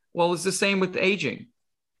 Well, it's the same with aging.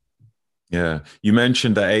 Yeah. You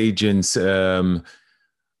mentioned that aging,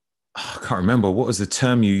 I can't remember, what was the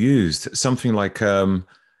term you used? Something like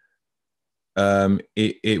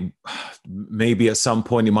it maybe at some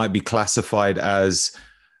point it might be classified as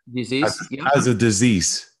disease, as a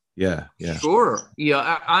disease. Yeah. Sure.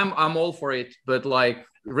 Yeah, I'm all for it, but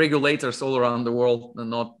regulators all around the world are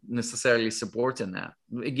not necessarily supporting that.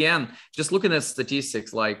 Again, just looking at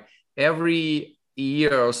statistics, every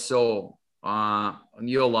year or so in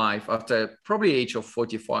your life after probably age of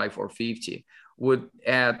 45 or 50 would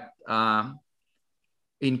add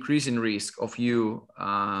increasing risk of you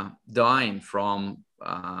dying from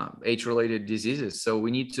age-related diseases. So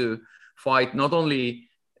we need to fight not only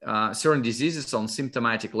certain diseases on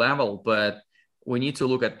symptomatic level, but we need to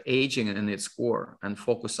look at aging and its core and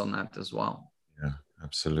focus on that as well. Yeah,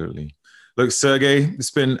 absolutely. Look, Sergey, it's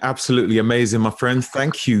been absolutely amazing, my friend.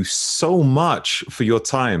 Thank you so much for your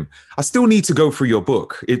time. I still need to go through your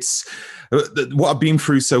book. It's what I've been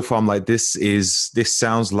through so far. I'm like, this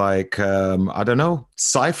sounds like, I don't know,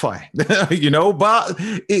 sci-fi, but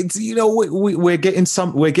it's, we're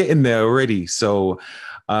getting there already. So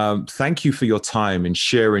thank you for your time and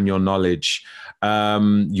sharing your knowledge.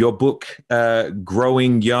 Your book,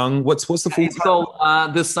 Growing Young, what's the full title? It's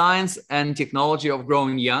called The Science and Technology of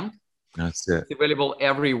Growing Young. That's it. It's available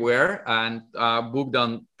everywhere and book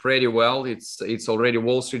done pretty well. It's already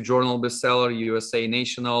Wall Street Journal bestseller, USA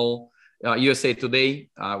National, USA Today,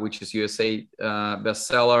 which is USA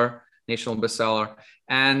bestseller, national bestseller.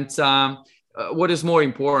 And what is more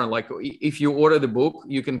important, if you order the book,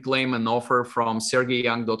 you can claim an offer from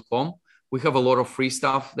sergeyyoung.com. We have a lot of free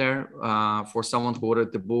stuff there for someone who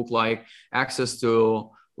ordered the book, like access to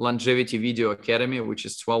Longevity Video Academy, which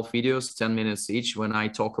is 12 videos, 10 minutes each, when I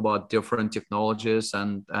talk about different technologies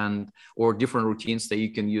or different routines that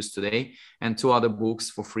you can use today, and 2 other books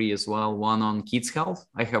for free as well. One on kids' health.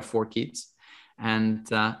 I have 4 kids, and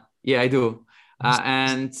I do,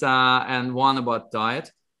 and one about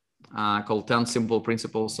diet called 10 Simple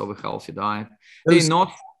Principles of a Healthy Diet. They're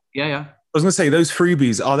not, I was going to say, those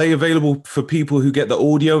freebies, are they available for people who get the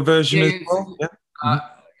audio version as well? Yeah.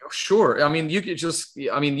 Sure. I mean, you could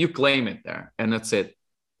you claim it there and that's it.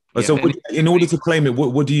 So in order to claim it,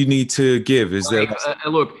 what do you need to give? Is there...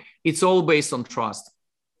 look, it's all based on trust.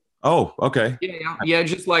 Oh, okay. Yeah.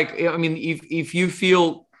 Just if you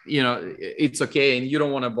feel, it's okay and you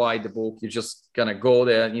don't want to buy the book, you just gonna go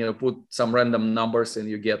there and, put some random numbers and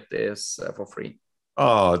you get this for free.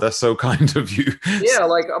 Oh, that's so kind of you. Yeah,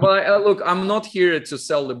 look, I'm not here to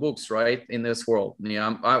sell the books, right, in this world.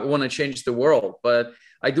 I want to change the world, but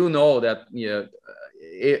I do know that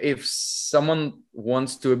if someone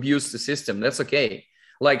wants to abuse the system, that's okay.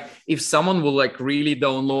 If someone will really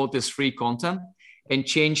download this free content and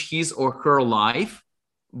change his or her life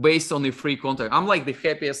based on the free content, I'm like the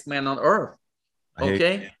happiest man on earth.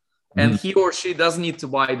 Okay. And he or she doesn't need to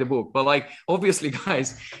buy the book. But obviously,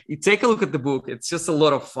 guys, you take a look at the book. It's just a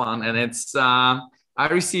lot of fun. And it's, I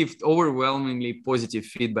received overwhelmingly positive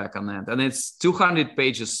feedback on that. And it's 200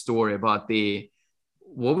 pages story about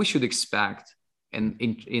what we should expect in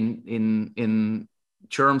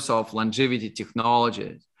terms of longevity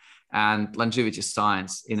technology and longevity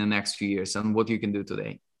science in the next few years and what you can do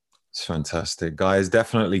today. It's fantastic. Guys,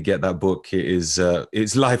 definitely get that book. It is,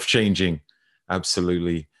 it's life-changing.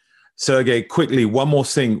 Absolutely. Sergey, quickly, one more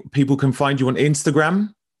thing. People can find you on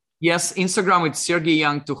Instagram? Yes, Instagram, it's Sergey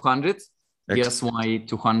Young 200. Guess why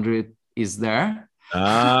 200 is there?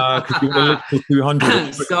 Because you want to look for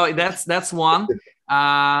 200. So that's one.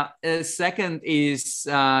 Second is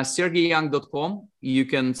sergeyyoung.com. You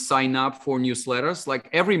can sign up for newsletters. Like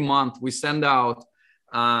every month, we send out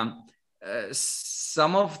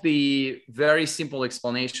some of the very simple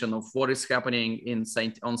explanation of what is happening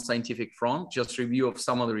on scientific front, just review of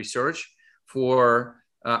some of the research for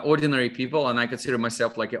ordinary people. And I consider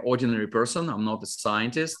myself like an ordinary person. I'm not a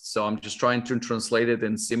scientist, so I'm just trying to translate it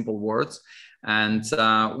in simple words. And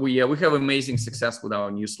we have amazing success with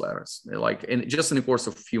our newsletters. Like in the course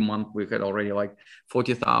of a few months, we had already like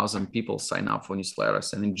 40,000 people sign up for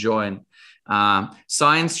newsletters and enjoying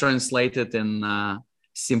science translated in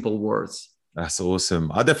simple words. That's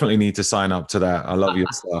awesome. I definitely need to sign up to that. I love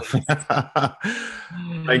your stuff.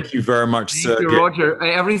 Thank you very much, Thank Sergey. you, Roger.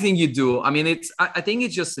 Everything you do. I mean, I think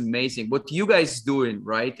it's just amazing what you guys doing,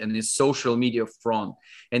 right? And the social media front,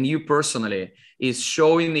 and you personally is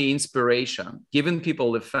showing the inspiration, giving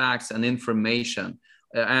people the facts and information,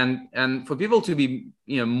 and for people to be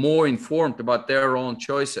more informed about their own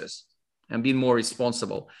choices and being more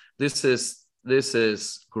responsible. This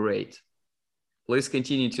is great. Please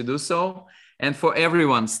continue to do so. And for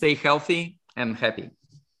everyone, stay healthy and happy.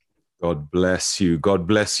 God bless you. God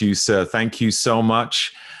bless you, sir. Thank you so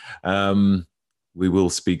much. We will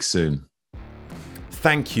speak soon.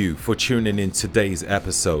 Thank you for tuning in today's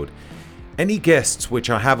episode. Any guests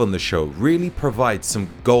which I have on the show really provide some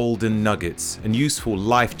golden nuggets and useful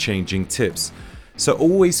life-changing tips. So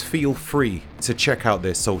always feel free to check out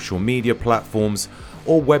their social media platforms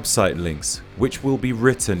or website links, which will be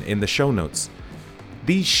written in the show notes.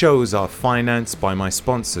 These shows are financed by my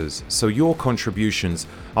sponsors, so your contributions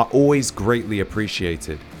are always greatly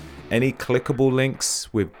appreciated. Any clickable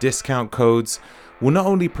links with discount codes will not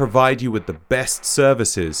only provide you with the best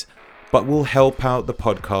services, but will help out the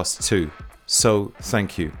podcast too. So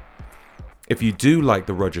thank you. If you do like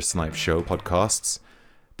the Roger Snipes Show podcasts,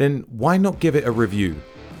 then why not give it a review?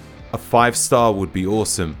 A 5-star would be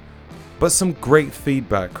awesome. But some great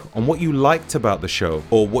feedback on what you liked about the show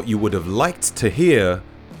or what you would have liked to hear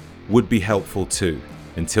would be helpful too.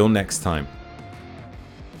 Until next time.